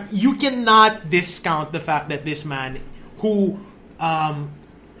 Now, parang, you cannot discount the fact that this man, who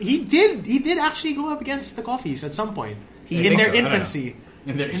he did actually go up against the Coffees at some point in their infancy.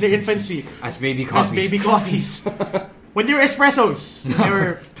 In their infancy. As baby coffees. When they were espressos. They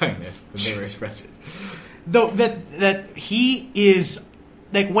were espressos. Though that he is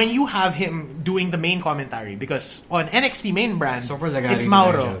like when you have him doing the main commentary, because on NXT main brand it's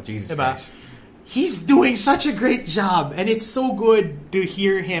Mauro. Jesus Christ. He's doing such a great job, and it's so good to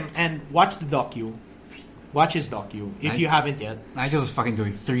hear him and watch the docu. Watch his docu if you haven't yet. Nigel's fucking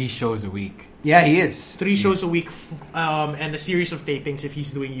doing 3 shows a week. Yeah, he is. 3 shows a week, and a series of tapings if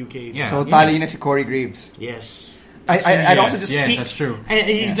he's doing UK. Yeah. So talo yun na si Corey Graves. Yes. I'd also just that's true. And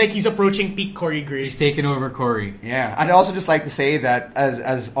he's approaching peak Corey Graves. He's taken over Corey. Yeah, I'd also just like to say that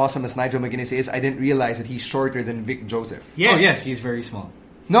as awesome as Nigel McGuinness is, I didn't realize that he's shorter than Vic Joseph. Yes. Oh yes, he's very small.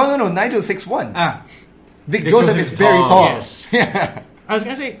 No, Nigel's 6'1". Vic Vic Joseph Joseph is very tall. Yes. Yeah. I was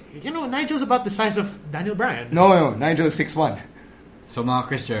gonna say, Nigel's about the size of Daniel Bryan. No, Nigel is 6'1". So mga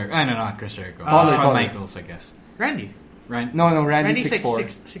Chris Jericho. No, not Chris Jericho. Taller. Shawn Michaels, I guess. Randy. No, Randy's 6'4".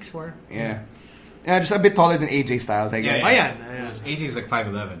 6'4". Yeah. Yeah, just a bit taller than AJ Styles, I guess. Yeah. AJ's like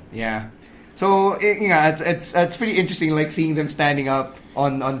 5'11". Yeah. So it's pretty interesting, like seeing them standing up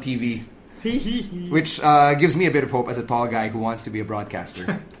on TV, which gives me a bit of hope as a tall guy who wants to be a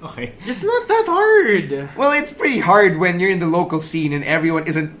broadcaster. Okay. It's not that hard. Well, it's pretty hard when you're in the local scene and everyone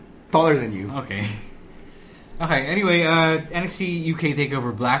isn't taller than you. Okay. Anyway, NXT UK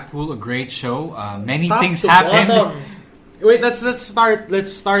TakeOver Blackpool, a great show. Many Top things to happened. bottom. Wait, let's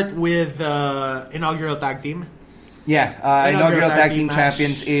start with inaugural tag team. Yeah, inaugural tag team match.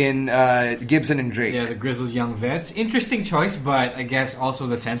 champions in Gibson and Drake. Yeah, the grizzled young vets. Interesting choice, but I guess also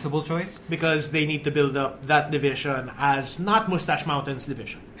the sensible choice. Because they need to build up that division as not Mustache Mountain's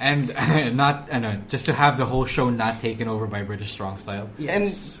division. And just to have the whole show not taken over by British Strong Style. And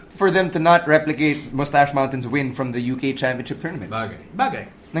for them to not replicate Mustache Mountain's win from the UK Championship Tournament. Bagay.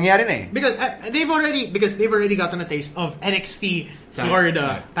 Nangyari na eh. Because they've already gotten a taste of NXT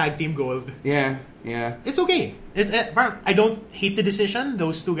Florida Tag Team Gold. Yeah. It's okay. I don't hate the decision.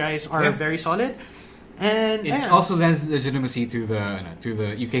 Those 2 guys are very solid. And it also lends legitimacy to the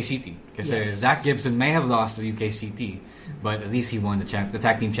UKCT because Zach Gibson may have lost the UKCT, but at least he won the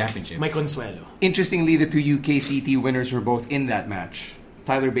tag team championship. May consuelo. Interestingly, the 2 UKCT winners were both in that match.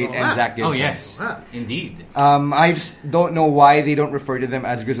 Tyler Bate and Zach Gibson. Oh yes, indeed. I just don't know why they don't refer to them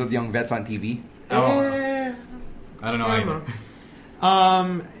as grizzled young vets on TV. I don't know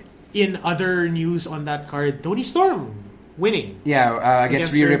either. In other news on that card, Tony Storm winning. Yeah,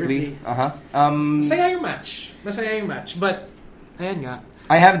 against Rhea Ripley. Masaya yung match. But, ayan nga.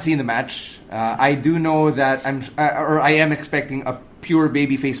 I haven't seen the match. I do know that I am expecting a pure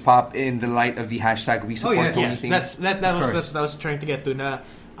babyface pop in the light of the hashtag we support Tony thing. That's what I was trying to get to. Na,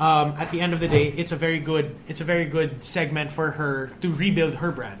 at the end of the day, it's a very good segment for her to rebuild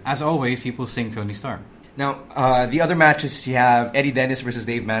her brand. As always, people sing Tony Storm. Now, the other matches, you have Eddie Dennis versus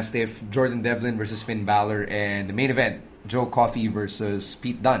Dave Mastiff, Jordan Devlin versus Finn Balor, and the main event, Joe Coffey versus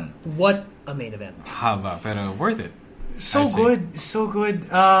Pete Dunne. What a main event. Haba, pero worth it. So good.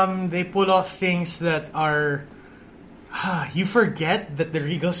 They pull off things that are... you forget that the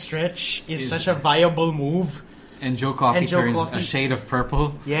Regal Stretch is such a viable move. And Joe Coffey turns a shade of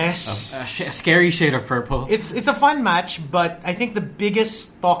purple. Yes. A scary shade of purple. It's a fun match, but I think the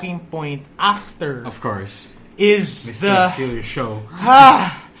biggest talking point after... Of course. Is steal your show.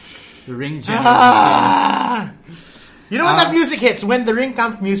 The ring general. You know when that music hits? When the ring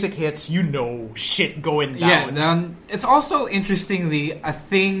camp music hits, you know shit going down. Yeah, it's also interestingly a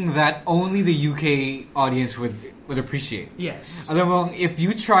thing that only the UK audience would would appreciate. Yes. Alam mo, if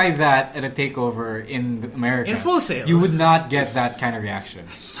you try that at a takeover in America, In Full Sail, you would not get that kind of reaction.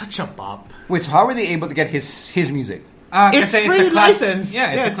 Such a pop. Wait, so how were they able to get his music? It's free license.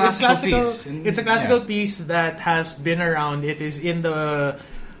 Yeah, it's a classical piece. It's a classical piece that has been around. It is in the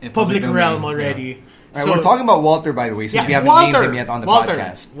public realm already. Yeah. Right, we're talking about Walter, by the way, since we haven't named him yet on the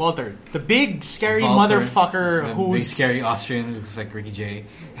podcast. Walter, the big scary Walter, motherfucker the who's big scary Austrian, looks like Ricky J.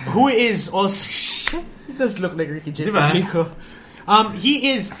 Who is also he does look like Ricky J. Diba?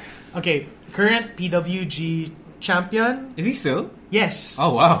 He is current PWG champion. Is he still? Yes.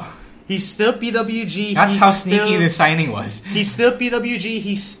 Oh wow. He's still PWG. That's how sneaky the signing was. He's still PWG.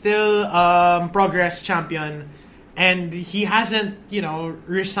 He's still Progress champion, and he hasn't,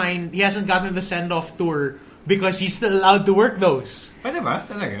 resigned. He hasn't gotten the send-off tour because he's still allowed to work those. Pwede ba?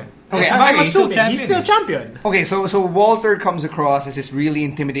 Talaga? Okay, I'm assuming he's still champion. Okay, so Walter comes across as this really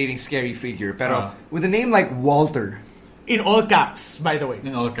intimidating, scary figure, pero with a name like Walter. In all caps, by the way.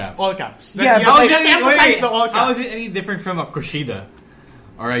 In all caps. All caps. Yeah, you but have to emphasize the all caps. How is it any different from a Kushida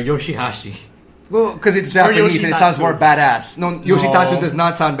or a Yoshihashi? Well, because it's Japanese and it sounds more badass. No, Yoshitatsu does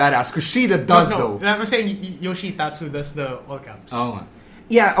not sound badass. Kushida does, though. I'm saying Yoshitatsu does the all caps. Oh.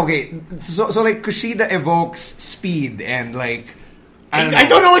 Yeah, okay. So like, Kushida evokes speed and, like... I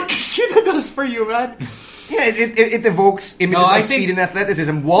don't know what Kushida does for you, man. Yeah, it evokes images of speed and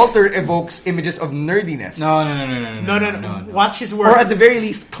athleticism. Walter evokes images of nerdiness. No. Watch his work. Or at the very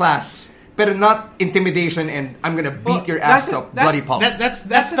least, class. But not intimidation and I'm gonna beat your ass up, bloody pulp. That's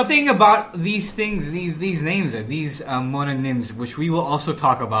the thing about these things, these names, these mononyms, which we will also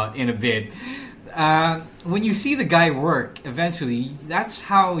talk about in a bit. When you see the guy work, eventually, that's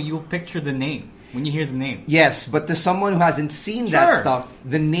how you'll picture the name. When you hear the name. Yes, but to someone who hasn't seen that stuff,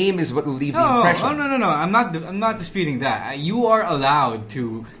 the name is what will leave the impression. Oh, no. I'm not disputing that. You are allowed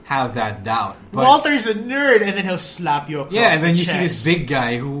to have that doubt. But Walter's a nerd, and then he'll slap you across the chest. and then you see this big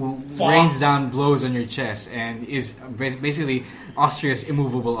guy who rains down blows on your chest and is basically Austria's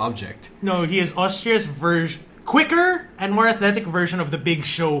immovable object. No, he is Austria's quicker and more athletic version of the Big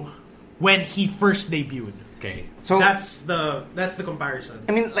Show when he first debuted. Okay. So that's the comparison.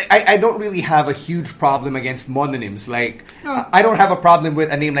 I mean, like, I don't really have a huge problem against mononyms. Like, I don't have a problem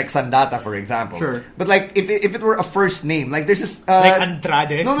with a name like Sandata, for example. Sure. But like, if it were a first name, like there's this like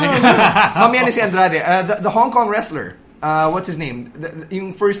Andrade. No. Mamaya ni si Andrade. The Hong Kong wrestler. What's his name?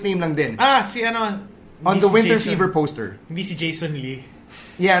 Yung first name lang din. Si ano? On the Winter Fever poster. Hindi si Jason Lee.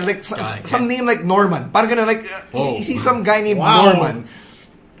 Yeah, like some name like Norman. Parang gonna like you see some guy named Norman.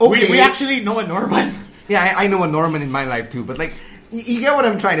 Okay. We actually know a Norman. Yeah, I know a Norman in my life too, but like, you get what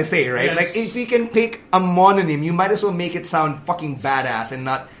I'm trying to say, right? Yes. Like, if you can pick a mononym, you might as well make it sound fucking badass and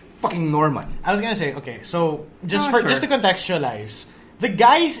not fucking Norman. I was gonna say, okay, so just to contextualize, the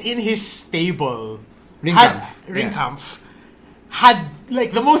guys in his stable Ringkampf had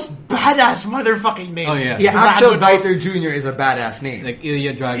like the most badass motherfucking names. Oh yeah. Yeah, Axel Dieter Jr. is a badass name. Like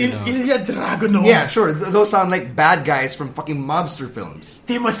Ilya Dragunov. Ilya Dragunov. Yeah, sure. Those sound like bad guys from fucking mobster films.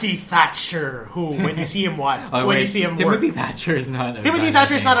 Timothy Thatcher, who when you see him Timothy Thatcher is not a Timothy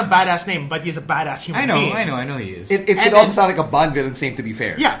Thatcher is not a badass name, but he's a badass human being. I know he is. It also sounds like a Bond villain's name, to be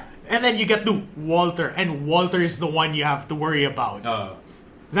fair. Yeah. And then you get to Walter, and Walter is the one you have to worry about. Oh.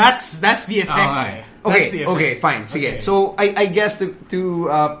 That's the effect. Right. Okay, fine. Sige. Okay. So, I guess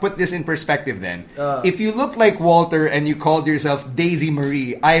to put this in perspective then, if you look like Walter and you called yourself Daisy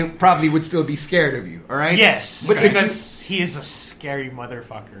Marie, I probably would still be scared of you, alright? Yes, but because he is a scary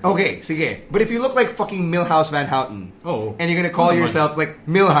motherfucker. Okay, sige. But if you look like fucking Milhouse Van Houten, and you're gonna call yourself like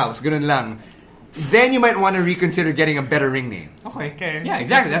Milhouse, ganun lang, then you might want to reconsider getting a better ring name. Okay. Yeah,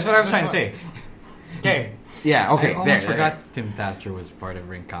 exactly. That's what I was trying to say. Okay. Yeah, okay. I almost forgot Tim Thatcher was part of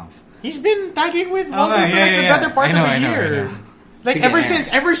Ringkampf. He's been tagging with Walter for the better part of a year. Like ever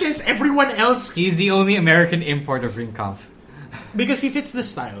since everyone else. He's the only American import of Ringkampf. Because he fits the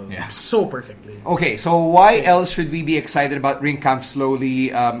style so perfectly. Okay, so why else should we be excited about Ringkampf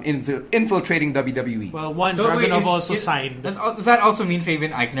slowly infiltrating WWE? Well, Dragunov also signed. Does that also mean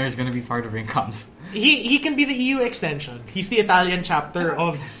Fabian Eichner is going to be part of Ringkampf? He can be the EU extension. He's the Italian chapter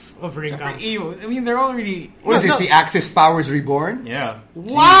of Ringkampf. EU. I mean, they're already... What is this, the Axis Powers Reborn? Yeah.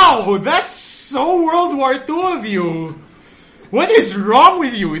 Wow, that's so World War II of you. What is wrong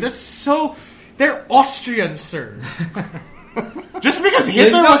with you? That's so... They're Austrian, sir. Just because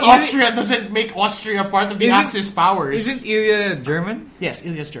Hitler was Austrian doesn't make Austria part of the Axis powers. Isn't Ilya German? Yes,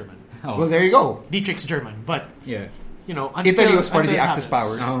 Ilya's German. Oh. Well, there you go. Dietrich's German, but yeah, you know, Italy was part of the Axis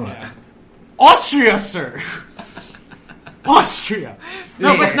powers. Oh. Yeah. Austria, sir. Austria.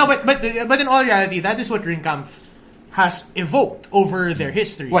 But in all reality, that is what Ringkampf has evoked over their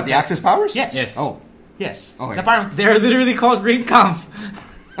history. What, the Axis powers? Yes. Oh. Yes. Okay. Na parang, They're literally called ring comp.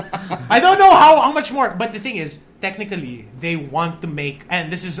 I don't know how much more, but the thing is, technically, they want to make,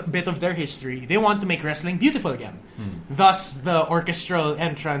 and this is a bit of their history, they want to make wrestling beautiful again. Thus, the orchestral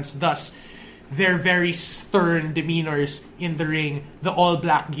entrance, thus, their very stern demeanors in the ring, the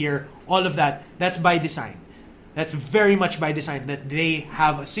all-black gear, all of that, that's by design. That's very much by design, that they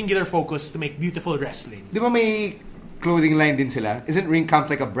have a singular focus to make beautiful wrestling. Di ba may clothing line din sila? Isn't Ring Camp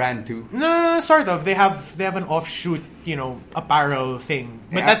like a brand too? No, sort of. They have an offshoot, apparel thing.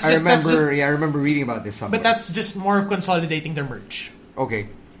 But Yeah, I remember reading about this somewhere. But that's just more of consolidating their merch. Okay.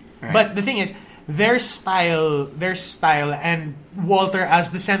 Right. But the thing is, their style, and Walter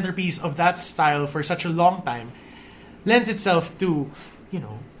as the centerpiece of that style for such a long time, lends itself to,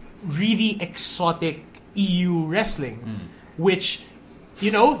 really exotic EU wrestling, which,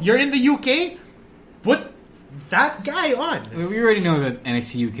 you're in the UK, put that guy on. We already know that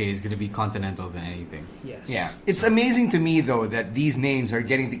NXT UK is going to be continental than anything. Yes. Yeah. It's amazing to me, though, that these names are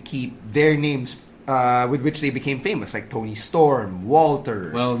getting to keep their names with which they became famous, like Tony Storm,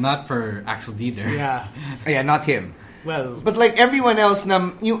 Walter. Well, not for Axel Dieter. Yeah. Yeah, not him. Well, But like everyone else,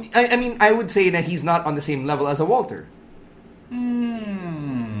 I would say that he's not on the same level as a Walter.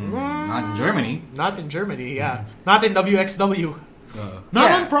 Not in Germany. not in Germany, yeah. Not in WXW. Not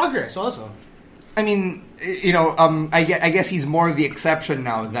Yeah. on Progress, also. I mean, I guess he's more of the exception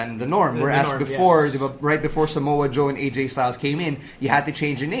now than the norm. The Whereas norm, before, yes. right before Samoa Joe and AJ Styles came in, you had to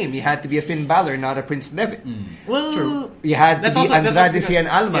change your name. You had to be a Finn Balor, not a Prince Devitt. Well, You had to That's be also- that's Andrade also Cien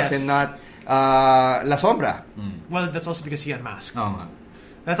because- Almas yes. and not La Sombra. well, that's also because he unmasked. Oh, my.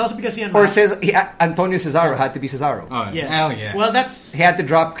 That's also because he Or unmasked. Antonio Cesaro had to be Cesaro. Oh, Yes. hell yes. Well, that's... He had to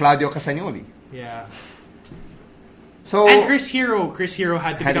drop Claudio Castagnoli. Yeah. So And Chris Hero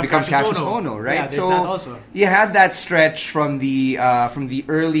had to become Cassius Ohno, right? Yeah, there's so that also. you had that stretch from the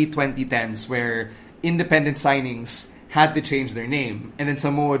early 2010s where independent signings had to change their name, and then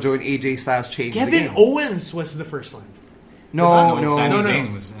Samoa Joe and AJ Styles changed the Kevin game. Owens was the first one. No, Sami no.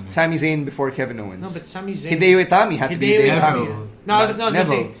 Zayn was. Sami Zayn before Kevin Owens. No, but Sami Zayn... Hideo Itami had to be Hideo Hideo Itami. Itami. No, I was gonna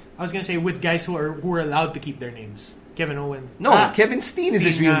Neville. say with guys who are allowed to keep their names. Kevin Owen. No, Kevin Steen is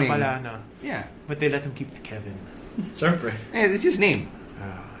his real nga name. Pala, no. Yeah, But they let him keep the Kevin. Jumper. it's his name. Oh,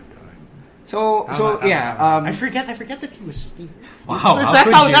 God. So Tama. yeah. I forget that he was Steve. Wow, So how that's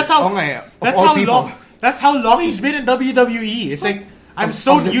could how you? that's how Oh my, of that's all how people. long that's how long he's been in WWE. It's like I'm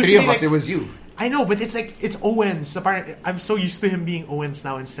so of the used three to of being us, like, it was you. I know, but it's like it's Owens. Apparently, I'm so used to him being Owens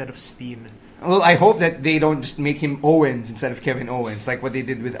now instead of Steen. Well, I hope that they don't just make him Owens instead of Kevin Owens, like what they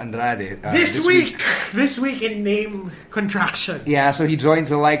did with Andrade. This week in name contractions. Yeah, so he joins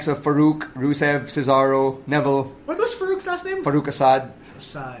the likes of Farouk, Rusev, Cesaro, Neville, What was Farouk's last name? Farouk Assad.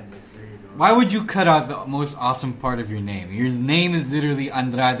 Assad. There you go. Why would you cut out the most awesome part of your name? Your name is literally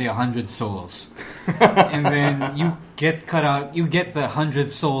Andrade 100 Souls. And then you get the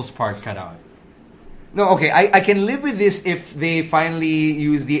 100 Souls part cut out. No, okay, I can live with this if they finally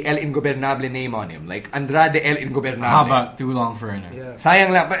use the El Ingobernable name on him, like Andrade El Ingobernable. How about Too Long for Enough? Yeah.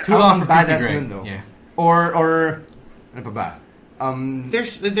 Sayang lang, but Too long ang for badass Creepy nun, Greg. though. Yeah. Or ano pa ba?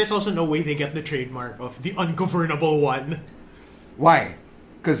 There's also no way they get the trademark of the ungovernable one. Why?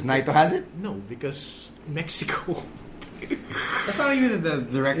 Because Naito has it? No, because Mexico. That's not even the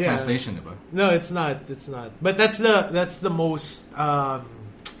direct Yeah. translation, diba? No, it's not. It's not. But that's the most.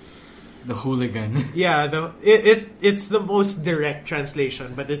 The hooligan. Yeah, it's the most direct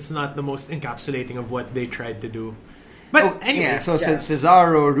translation, but it's not the most encapsulating of what they tried to do. But anyway, yeah, so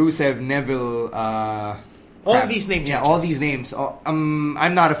Cesaro, Rusev, Neville, all these name yeah, changes. all these names. I'm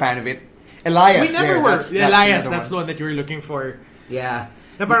not a fan of it. Elias, we never there, were. that's Elias, another that's the one that you were looking for. Yeah.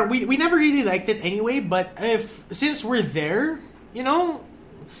 No, but we never really liked it anyway. But since we're there, Yeah,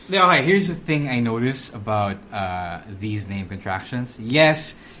 okay, here's the thing I notice about these name contractions.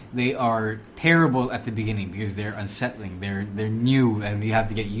 Yes, they are terrible at the beginning because they're unsettling. They're new and you have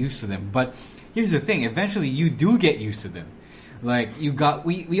to get used to them. But here's the thing: eventually, you do get used to them. Like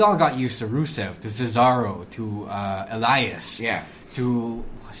we all got used to Rusev, to Cesaro, to Elias, Yeah. to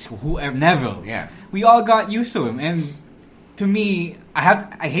whoever, Neville. Yeah. We all got used to him, and to me,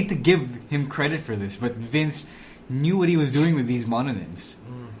 I hate to give him credit for this, but Vince knew what he was doing with these mononyms.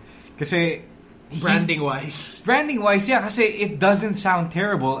 Kasi branding wise, yeah, kasi it doesn't sound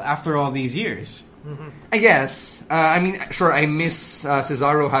terrible after all these years. I guess. I mean, sure, I miss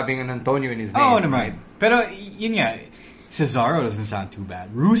Cesaro having an Antonio in his name. Oh, naman. right? Pero yun nga, Cesaro doesn't sound too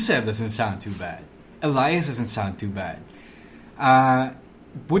bad. Rusev doesn't sound too bad. Elias doesn't sound too bad.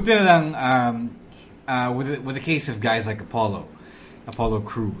 Buti na lang with the case of guys like Apollo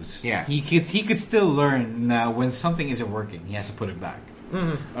Crews. Yeah. He could still learn when something isn't working, he has to put it back.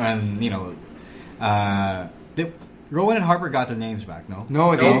 And Rowan and Harper got their names back, no?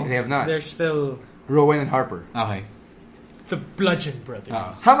 No, they have not. They're still Rowan and Harper. Okay. the Bludgeon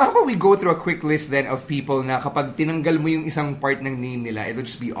Brothers. How about we go through a quick list then of people na kapag tinanggal mo yung isang part ng name nila, it'll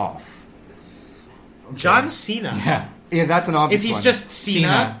just be off. Okay. John Cena. Yeah, that's an obvious one. If he's one. just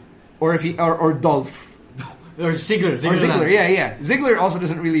Cena. Or if he or Dolph. Or Ziggler. Yeah. Ziggler also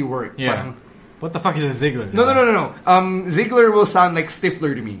doesn't really work. Yeah. Parang, what the fuck is a Ziggler? No. Ziggler will sound like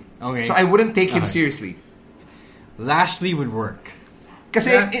Stifler to me. Okay. So I wouldn't take him seriously. Lashley would work.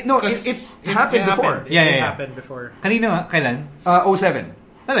 Kasi it happened before. It happened before. Kanina, kailan? 07.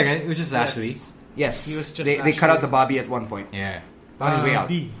 Talaga? It was just Lashley? Yes. He was just they cut out the Bobby at one point. Yeah. On his way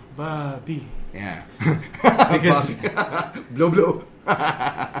out. Bobby. Yeah. Because blow.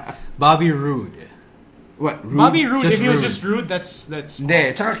 Bobby Roode. What? Rude? Bobby Roode. Just if he was Rude. just Rude, that's.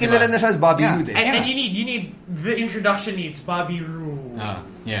 Hindi. Tsaka kilala na siya as Bobby Roode. And you need the introduction needs Bobby Roode.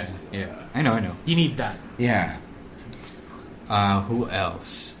 Yeah. I know. You need that. Yeah. Who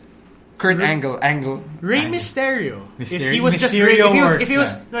else? Kurt Angle. Rey Mysterio. If he was just Mysterio Rey, works,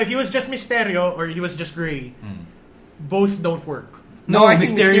 if he was just Mysterio or he was just Rey, both don't work. No, I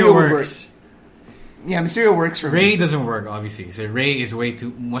think Mysterio works. Yeah, Mysterio works for Rey me. doesn't work, obviously. So Rey is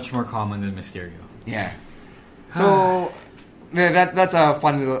much more common than Mysterio. Yeah. So that's a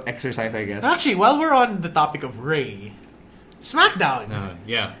fun little exercise, I guess. Actually, while we're on the topic of Rey, SmackDown.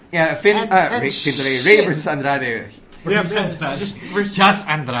 Yeah. Yeah, Rey versus Andrade. Just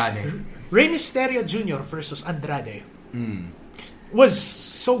Andrade. Rey Mysterio Jr. versus Andrade was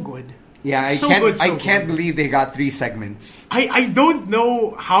so good. Yeah, I can't believe they got 3 segments. I don't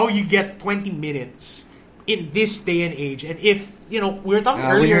know how you get 20 minutes in this day and age. And if we were talking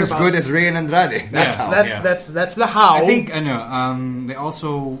when earlier you're as about good as Rey and Andrade. That's the how. I think they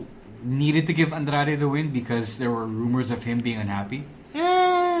also needed to give Andrade the win because there were rumors of him being unhappy.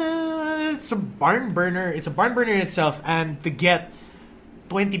 It's a barn burner. It's a barn burner in itself, and to get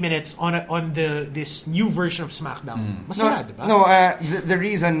 20 minutes on this new version of SmackDown. Masaya, diba? No, the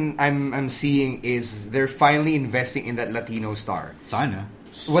reason I'm seeing is they're finally investing in that Latino star. Sana.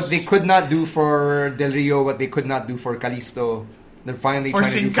 What they could not do for Del Rio, what they could not do for Kalisto, they're finally trying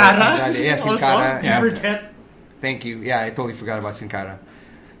Sin to do Cara? for Andrade. Yeah, Sin Cara. You forget. Thank you. Yeah, I totally forgot about Sin Cara.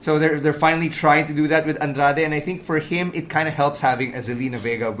 So they're finally trying to do that with Andrade, and I think for him it kind of helps having a Zelina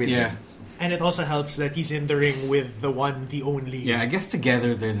Vega with him. And it also helps that he's in the ring with the one, the only. Yeah, I guess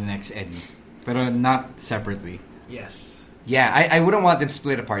together they're the next Eddie, but not separately. Yes. Yeah, I wouldn't want them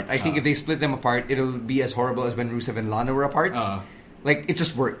split apart. I think if they split them apart, it'll be as horrible as when Rusev and Lana were apart. Like, it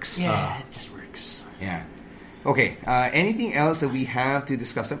just works. Yeah, it just works. Yeah. Okay, anything else that we have to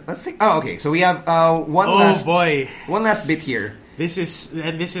discuss? Let's think. Oh, okay. So we have one last bit here. This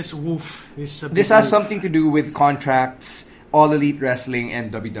is woof. This has something to do with contracts, All Elite Wrestling,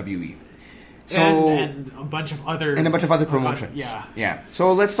 and WWE. So, and a bunch of other promotions. Yeah.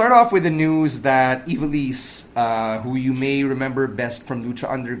 So let's start off with the news that Ivelisse, who you may remember best from Lucha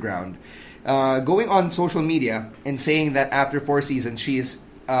Underground, going on social media and saying that after 4 seasons she is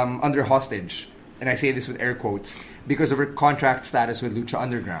under hostage, and I say this with air quotes, because of her contract status with Lucha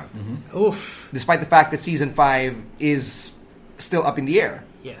Underground. Mm-hmm. Oof. Despite the fact that season 5 is still up in the air.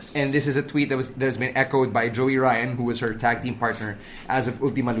 Yes. And this is a tweet that's been echoed by Joey Ryan, who was her tag team partner as of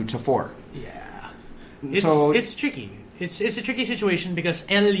Ultima Lucha 4. Yeah. It's tricky. It's a tricky situation because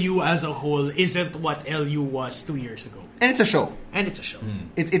LU as a whole isn't what LU was 2 years ago. And it's a show.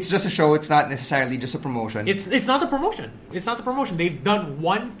 It's just a show. It's not necessarily just a promotion. It's not a promotion. It's not a promotion. They've done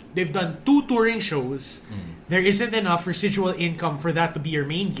 2 touring shows. There isn't enough residual income for that to be your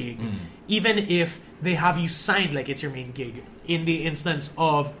main gig. Even if they have you signed like it's your main gig. In the instance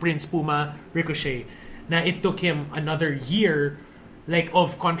of Prince Puma, Ricochet, na it took him another year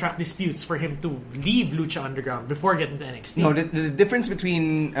of contract disputes for him to leave Lucha Underground before getting to NXT. No, the difference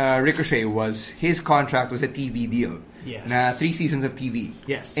between Ricochet was his contract was a TV deal. Yes. Na 3 seasons of TV.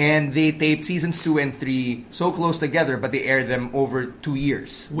 Yes. And they taped seasons 2 and 3 so close together, but they aired them over 2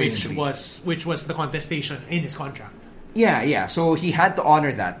 years. Which was the contestation in his contract. Yeah. So he had to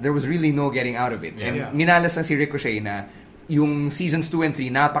honor that. There was really no getting out of it. Yeah. And minalas na si Ricochet na yung seasons 2 and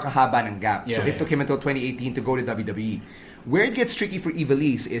 3 napakahaba ng gap. So it took him until 2018 to go to WWE. Where it gets tricky for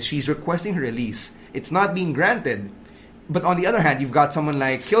Ivelisse is she's requesting her release. It's not being granted. But on the other hand, you've got someone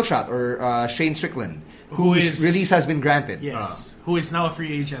like Killshot or Shane Strickland, whose release has been granted. Yes. Who is now a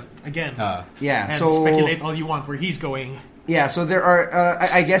free agent again. Yeah. And so speculate all you want where he's going. Yeah, so there are,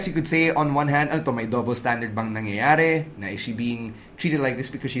 I guess you could say on one hand, may double standard bang nangyayari? Na is she being treated like this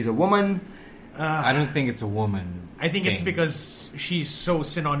because she's a woman? I don't think it's a woman. I think it's because she's so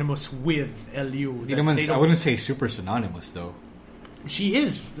synonymous with LU. I wouldn't say super synonymous though. She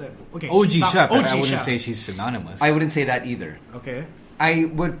is okay. OG Shep. I wouldn't Shep. say she's synonymous. I wouldn't say that either. Okay. I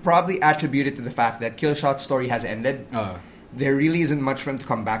would probably attribute it to the fact that Killshot's story has ended. There really isn't much for him to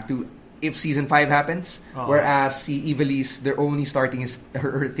come back to if season 5 happens. Whereas Ivelisse, they're only starting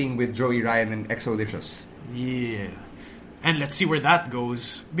her thing with Joey Ryan and Exolicious. Yeah. And let's see where that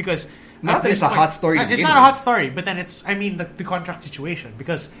goes. Because not that it's a hot story. It's not a hot story, but then it's, I mean, the contract situation.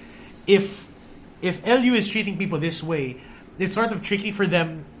 Because if LU is treating people this way, it's sort of tricky for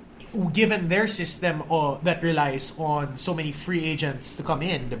them, given their system that relies on so many free agents to come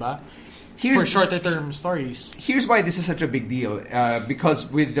in, diba? For shorter term stories. Here's why this is such a big deal. Because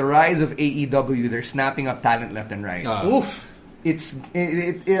with the rise of AEW, they're snapping up talent left and right. Oof. It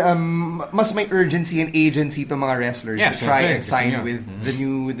must make urgency and agency to mga wrestlers to try and sign with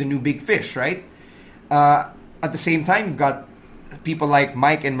the new big fish, right? At the same time, you've got people like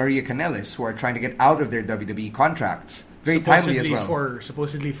Mike and Maria Kanellis who are trying to get out of their WWE contracts. Very timely as well.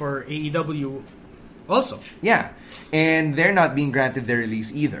 Supposedly for AEW also. Yeah. And they're not being granted their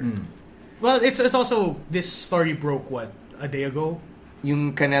release either. Well, it's also, this story broke, a day ago?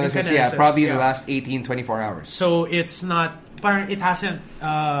 Yung Kanellis, probably in the last 18-24 hours. So it's not, it hasn't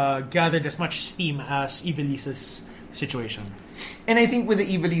gathered as much steam as Ivelisse's situation. And I think with the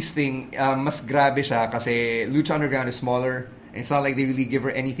Ivelisse thing, mas grabe siya kasi Lucha Underground is smaller. And it's not like they really give her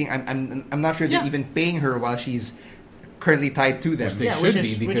anything. I'm not sure they're even paying her while she's currently tied to them. Which they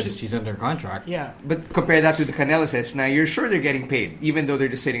should be because she's under contract. Yeah. But compare that to the Canellises. Now, you're sure they're getting paid, even though they're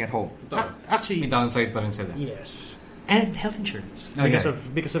just sitting at home. Actually, may downside pa rin sila. Yes. And health insurance.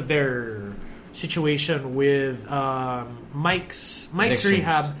 Because of their situation with Mike's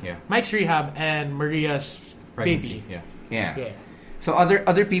rehab. Yeah. Mike's rehab and Maria's pregnancy. baby. Yeah. So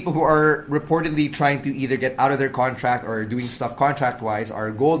other people who are reportedly trying to either get out of their contract or doing stuff contract-wise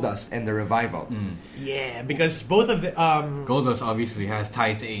are Goldust and the Revival. Yeah, because both of the... Goldust obviously has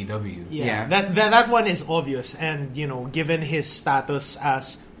ties to AEW. Yeah. That one is obvious. And, given his status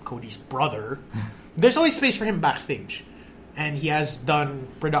as Cody's brother, there's always space for him backstage. And he has done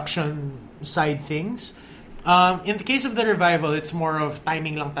production side things. In the case of the Revival, it's more of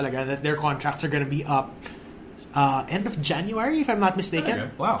timing lang talaga that their contracts are going to be up end of January, if I'm not mistaken. Okay.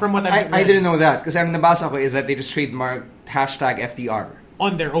 Wow. From what I've read. I didn't know that because ang nabasa ko is that they just trademarked #FDR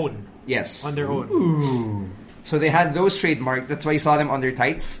on their own. Yes, on their own. Ooh. So they had those trademarked. That's why you saw them on their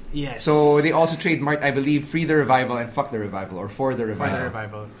tights. Yes. So they also trademarked, I believe, Free the Revival and Fuck the Revival or For the Revival. For the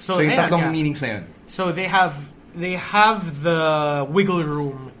Revival. So yung tatlong meanings na yun. So they have the wiggle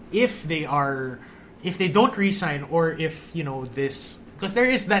room if they don't resign or if this. Because there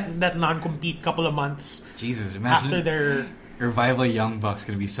is that non-compete couple of months. Jesus, imagine after their Revival Young Bucks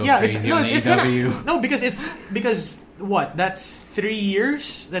gonna be so crazy on AEW. Because what? That's 3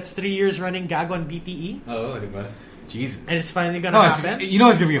 years. That's 3 years running gag on BTE. Oh, diba? Jesus. And it's finally gonna happen.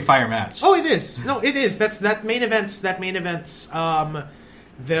 It's gonna be a fire match. Oh, it is. No, it is. That's that main event's. The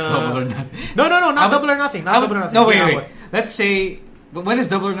Double or Nothing. No, not Double or Nothing. Not Double or Nothing. No, wait. Let's say, when is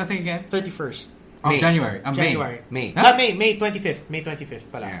Double or Nothing again? 31st. Of January. May. Huh? May 25th. May 25th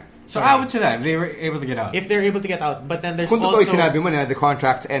pala. Yeah. So I would say that they were able to get out. If they're able to get out, but then there's Kung also sinabi mo na the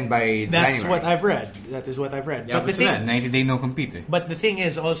contracts end by that's January. what I've read. That is what I've read. Yeah, but the thing, 90-day no compete. But the thing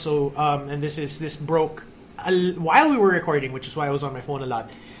is also, and this broke while we were recording, which is why I was on my phone a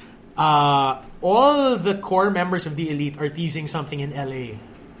lot. All the core members of the Elite are teasing something in LA.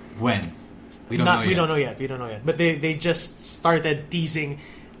 When? We don't know yet. But they just started teasing.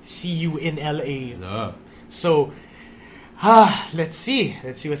 See you in LA. No. So, let's see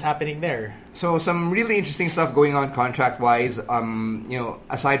what's happening there. So some really interesting stuff going on contract-wise.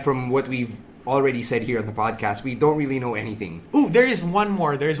 Aside from what we've already said here on the podcast, we don't really know anything. Ooh, there is one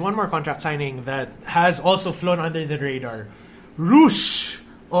more. There is one more contract signing that has also flown under the radar. Roosh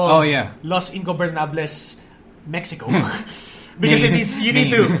of Los Ingobernables, Mexico. Because you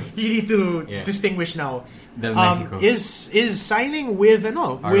need to distinguish now. Is signing with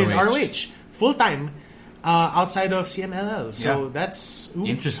ROH full time outside of CMLL. So that's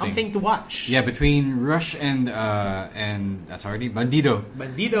interesting. Something to watch. Yeah, between Rush and that's already Bandido.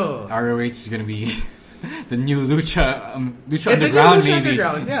 ROH is gonna be the new Lucha Underground, maybe.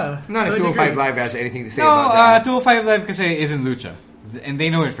 Yeah. Not if 205 Live has anything to say about that. 205 Live kasi isn't Lucha. And they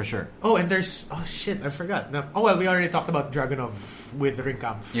know it for sure. Oh, and there's... Oh, shit, I forgot. We already talked about Dragunov with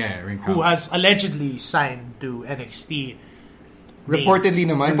Ringkampf. Yeah, Ringkampf. Who has allegedly signed to NXT. Reportedly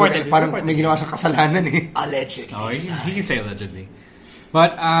naman. Parang may ginawa siyang kasalanan eh. Allegedly. Oh, he can say allegedly.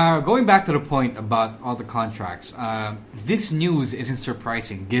 But going back to the point about all the contracts, this news isn't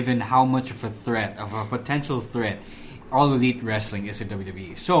surprising given how much of a potential threat, All Elite Wrestling is to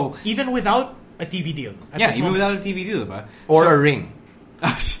WWE. So... Even without a TV deal. Even without a TV deal, ba? Or a ring.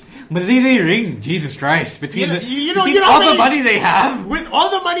 But they ring. Jesus Christ! Between between all the money they have, with all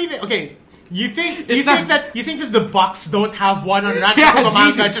the money you think that the Bucks don't have one on Rancho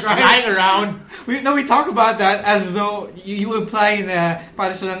Cucamonga just lying around? We talk about that as though you imply na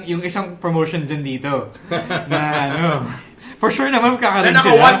para silang yung isang promotion din dito. No. For sure naman kakaroon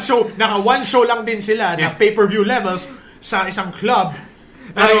sila. Naka one show lang din sila na pay-per-view levels sa isang club.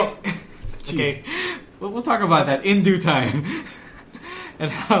 Pero, okay, we'll talk about that in due time. And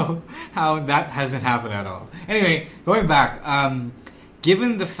how that hasn't happened at all. Anyway, going back,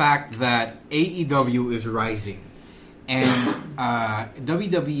 given the fact that AEW is rising and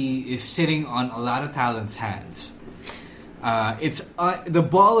WWE is sitting on a lot of talent's hands, it's the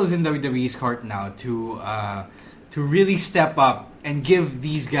ball is in WWE's court now to really step up and give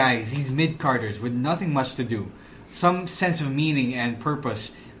these guys, these mid-carders with nothing much to do, some sense of meaning and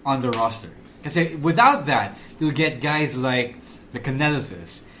purpose on the roster. Because without that, you'll get guys like the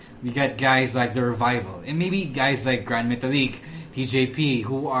Canellises, you get guys like the Revival, and maybe guys like Grand Metalik, TJP,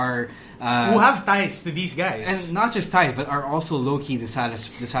 who have ties to these guys, and not just ties, but are also low-key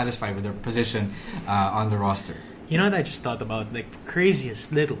dissatisfied with their position on the roster. You know what I just thought about? Like the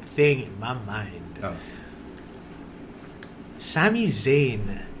craziest little thing in my mind. Oh. Sami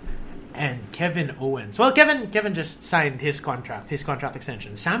Zayn and Kevin Owens. Well, Kevin just signed his contract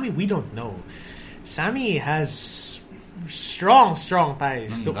extension. Sami, we don't know. Sami has strong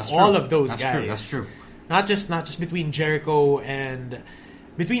ties to all of those guys. That's true. Not just between Jericho,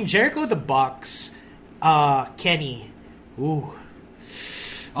 the Bucks, Kenny. Ooh.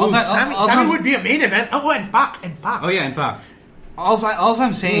 Sami would be a main event. Oh, and Pac. Oh yeah, and Pac. All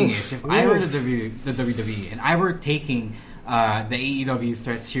I'm saying is, if I were the WWE and I were taking the AEW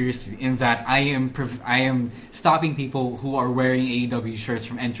threat seriously, in that I am stopping people who are wearing AEW shirts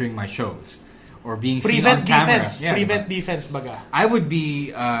from entering my shows or being seen on camera. Prevent defense, baga. I would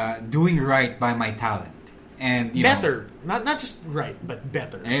be doing right by my talent and better, not just right, but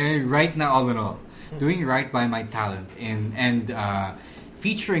better. Right now, all in all, doing right by my talent and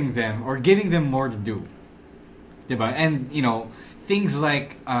featuring them or giving them more to do, diba? And things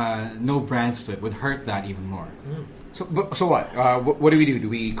like no brand split would hurt that even more. So what? What do we do? Do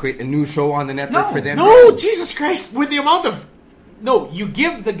we create a new show on the network for them? No, Jesus Christ! With the amount of you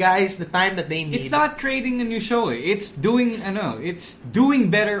give the guys the time that they need. It's not creating a new show. It's doing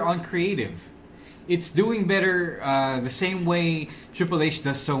better on creative. It's doing better the same way Triple H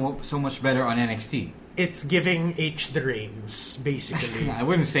does so much better on NXT. It's giving H the reins, basically. I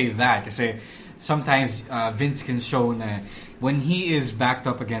wouldn't say that. Because sometimes Vince can show when he is backed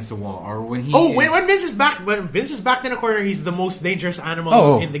up against the wall, or when Vince is backed in a corner, he's the most dangerous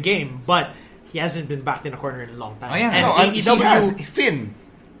animal in the game. But he hasn't been backed in a corner in a long time. Oh, yeah. And AEW has Finn.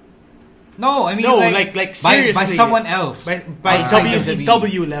 No, I mean like seriously, by someone else, by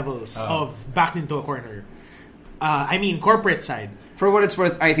WCW levels of backed into a corner. I mean corporate side. For what it's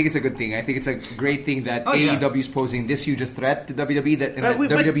worth, I think it's a good thing. I think it's a great thing that AEW is posing this huge a threat to WWE, that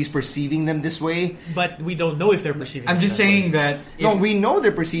WWE is perceiving them this way. But we don't know if they're perceiving them. I'm just saying that... No, we know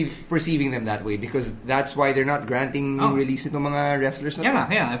they're perceiving them that way because that's why they're not granting release to mga wrestlers.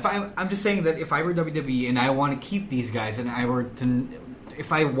 Yeah. I'm just saying that if I were WWE and I want to keep these guys, and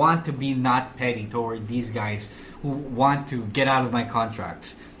if I want to be not petty toward these guys who want to get out of my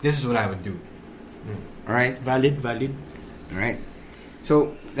contracts, this is what I would do. All right. Valid. All right.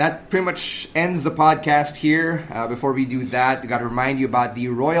 So that pretty much ends the podcast here. Before we do that, we got to remind you about the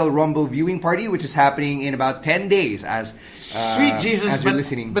Royal Rumble viewing party, which is happening in about 10 days. Sweet Jesus, as you're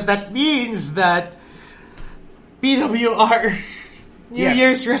listening. But that means that PWR New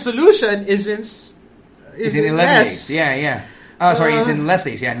Year's resolution is in 11 days. Yeah. Sorry, it's in less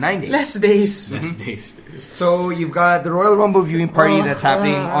days. Yeah, 9 days. Less days. Less days. So you've got the Royal Rumble viewing party that's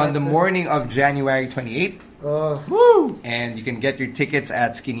happening on the morning of January 28th. Woo! And you can get your tickets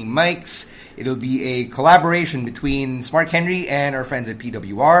at Skinny Mike's. It'll be a collaboration between Smart Henry and our friends at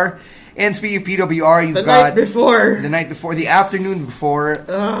PWR. And speaking of PWR, you've got the afternoon before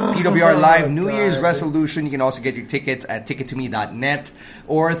PWR Live New Year's Resolution. You can also get your tickets at tickettome.net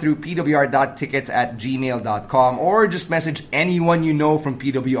or through pwr.tickets@gmail.com, or just message anyone you know from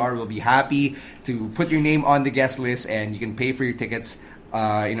PWR. We'll be happy to put your name on the guest list, and you can pay for your tickets.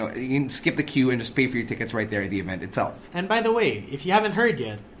 You can skip the queue and just pay for your tickets right there at the event itself. And by the way, if you haven't heard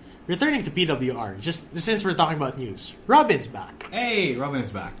yet, returning to PWR, just since we're talking about news, Robin's back. Hey, Robin is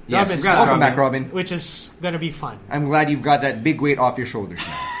back. Yes, welcome back, Robin. Which is going to be fun. I'm glad you've got that big weight off your shoulders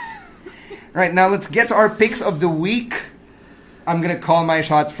now. Right, now let's get to our picks of the week. I'm gonna call my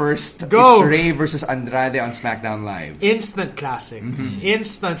shot first. Go! It's Rey versus Andrade on SmackDown Live. Instant classic.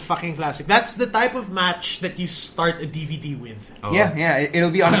 Instant fucking classic. That's the type of match that you start a DVD with. Oh. Yeah, it'll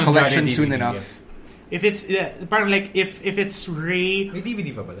be on a collection DVD, soon yeah. enough. If it's parang like if it's Rey, May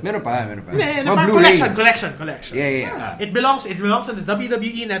DVD pa pala. Meron pa. parang collection. Yeah. It belongs in the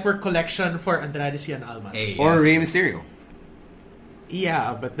WWE Network collection for Andrade Cien Almas. Hey. Or Yes. Rey Mysterio.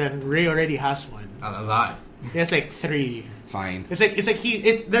 Yeah, but then Rey already has one. A lot. He has like 3. Fine. It's like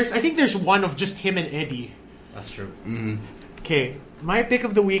I think there's one of just him and Eddie. That's true. Okay, my pick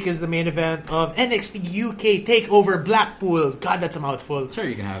of the week is the main event of NXT UK TakeOver Blackpool. God, that's a mouthful. Sure,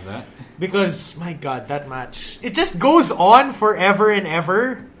 you can have that. Because, my God, that match. It just goes on forever and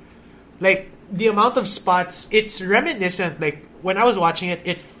ever. Like, the amount of spots, it's reminiscent. Like, when I was watching it,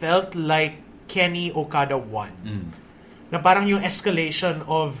 it felt like Kenny Okada won. Na parang yung escalation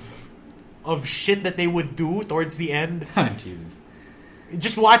of shit that they would do towards the end. Jesus.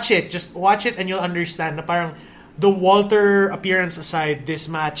 Just watch it and you'll understand. Na parang, the Walter appearance aside, this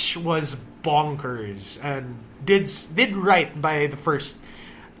match was bonkers. And did right by the first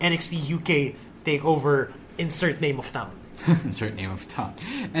NXT UK TakeOver, insert name of town. Insert name of town.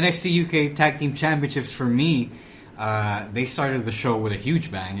 NXT UK Tag Team Championships for me, they started the show with a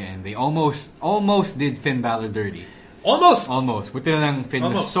huge bang and they almost did Finn Balor dirty. Almost. Buti na lang Finn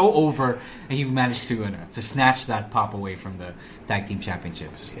was so over and he managed to snatch that pop away from the Tag Team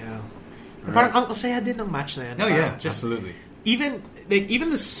Championships. Yeah. Parang ang saya din ng match na yan. Oh yeah, just, absolutely. Even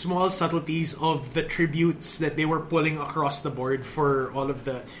the small subtleties of the tributes that they were pulling across the board for all of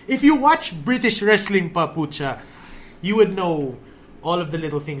the... If you watch British wrestling pa, pucha, you would know all of the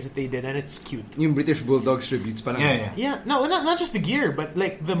little things that they did, and it's cute. Yung British Bulldogs tributes pa lang. Yeah, no, not just the gear, but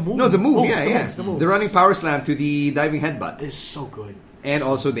like the move. No, the move, The move. The running power slam to the diving headbutt. Is so good. And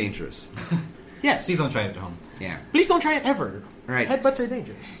also dangerous. Yes. Please don't try it at home. Yeah. Please don't try it ever. Right. Headbutts are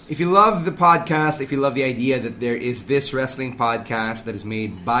dangerous. If you love the podcast, if you love the idea that there is this wrestling podcast that is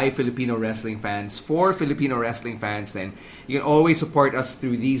made by Filipino wrestling fans for Filipino wrestling fans, then you can always support us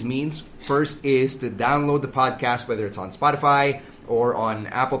through these means. First is to download the podcast, whether it's on Spotify or on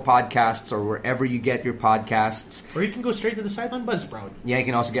Apple Podcasts or wherever you get your podcasts. Or you can go straight to the site on Buzzsprout. Yeah, you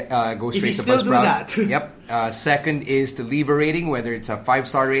can also go straight to still do Buzzsprout. that. Yep. Second is to leave a rating, whether it's a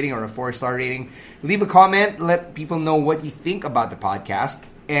 5-star rating or a 4-star rating. Leave a comment. Let people know what you think about the podcast.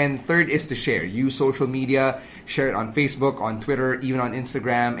 And third is to share. Use social media. Share it on Facebook, on Twitter, even on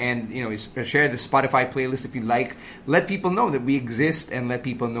Instagram. And, share the Spotify playlist if you like. Let people know that we exist and let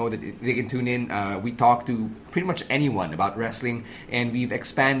people know that they can tune in. We talk to pretty much anyone about wrestling. And we've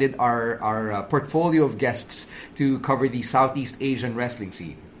expanded our portfolio of guests to cover the Southeast Asian wrestling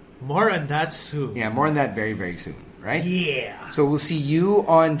scene. More on that soon. Yeah, more on that very, very soon. Right? Yeah. So we'll see you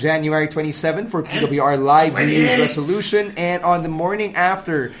on January 27 for PWR Live New Year's Resolution and on the morning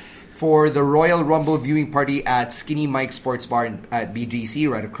after for the Royal Rumble viewing party at Skinny Mike Sports Bar at BGC,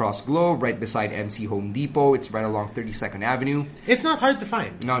 right across Globe, right beside MC Home Depot. It's right along 32nd Avenue. It's not hard to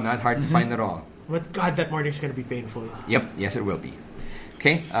find. No, not hard to find at all. But God, that morning's going to be painful. Yep, yes it will be.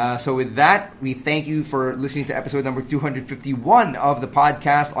 Okay, so with that, we thank you for listening to episode number 251 of the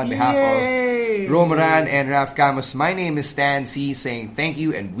podcast on behalf of Romoran and Raf Camus. My name is Stan C, saying thank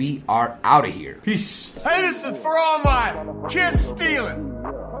you, and we are out of here. Peace. Hey, this is for all my kiss stealing,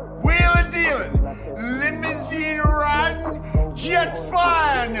 wheeling dealing, limousine riding, jet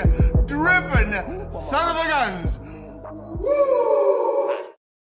flying, dripping son of a guns. Woo!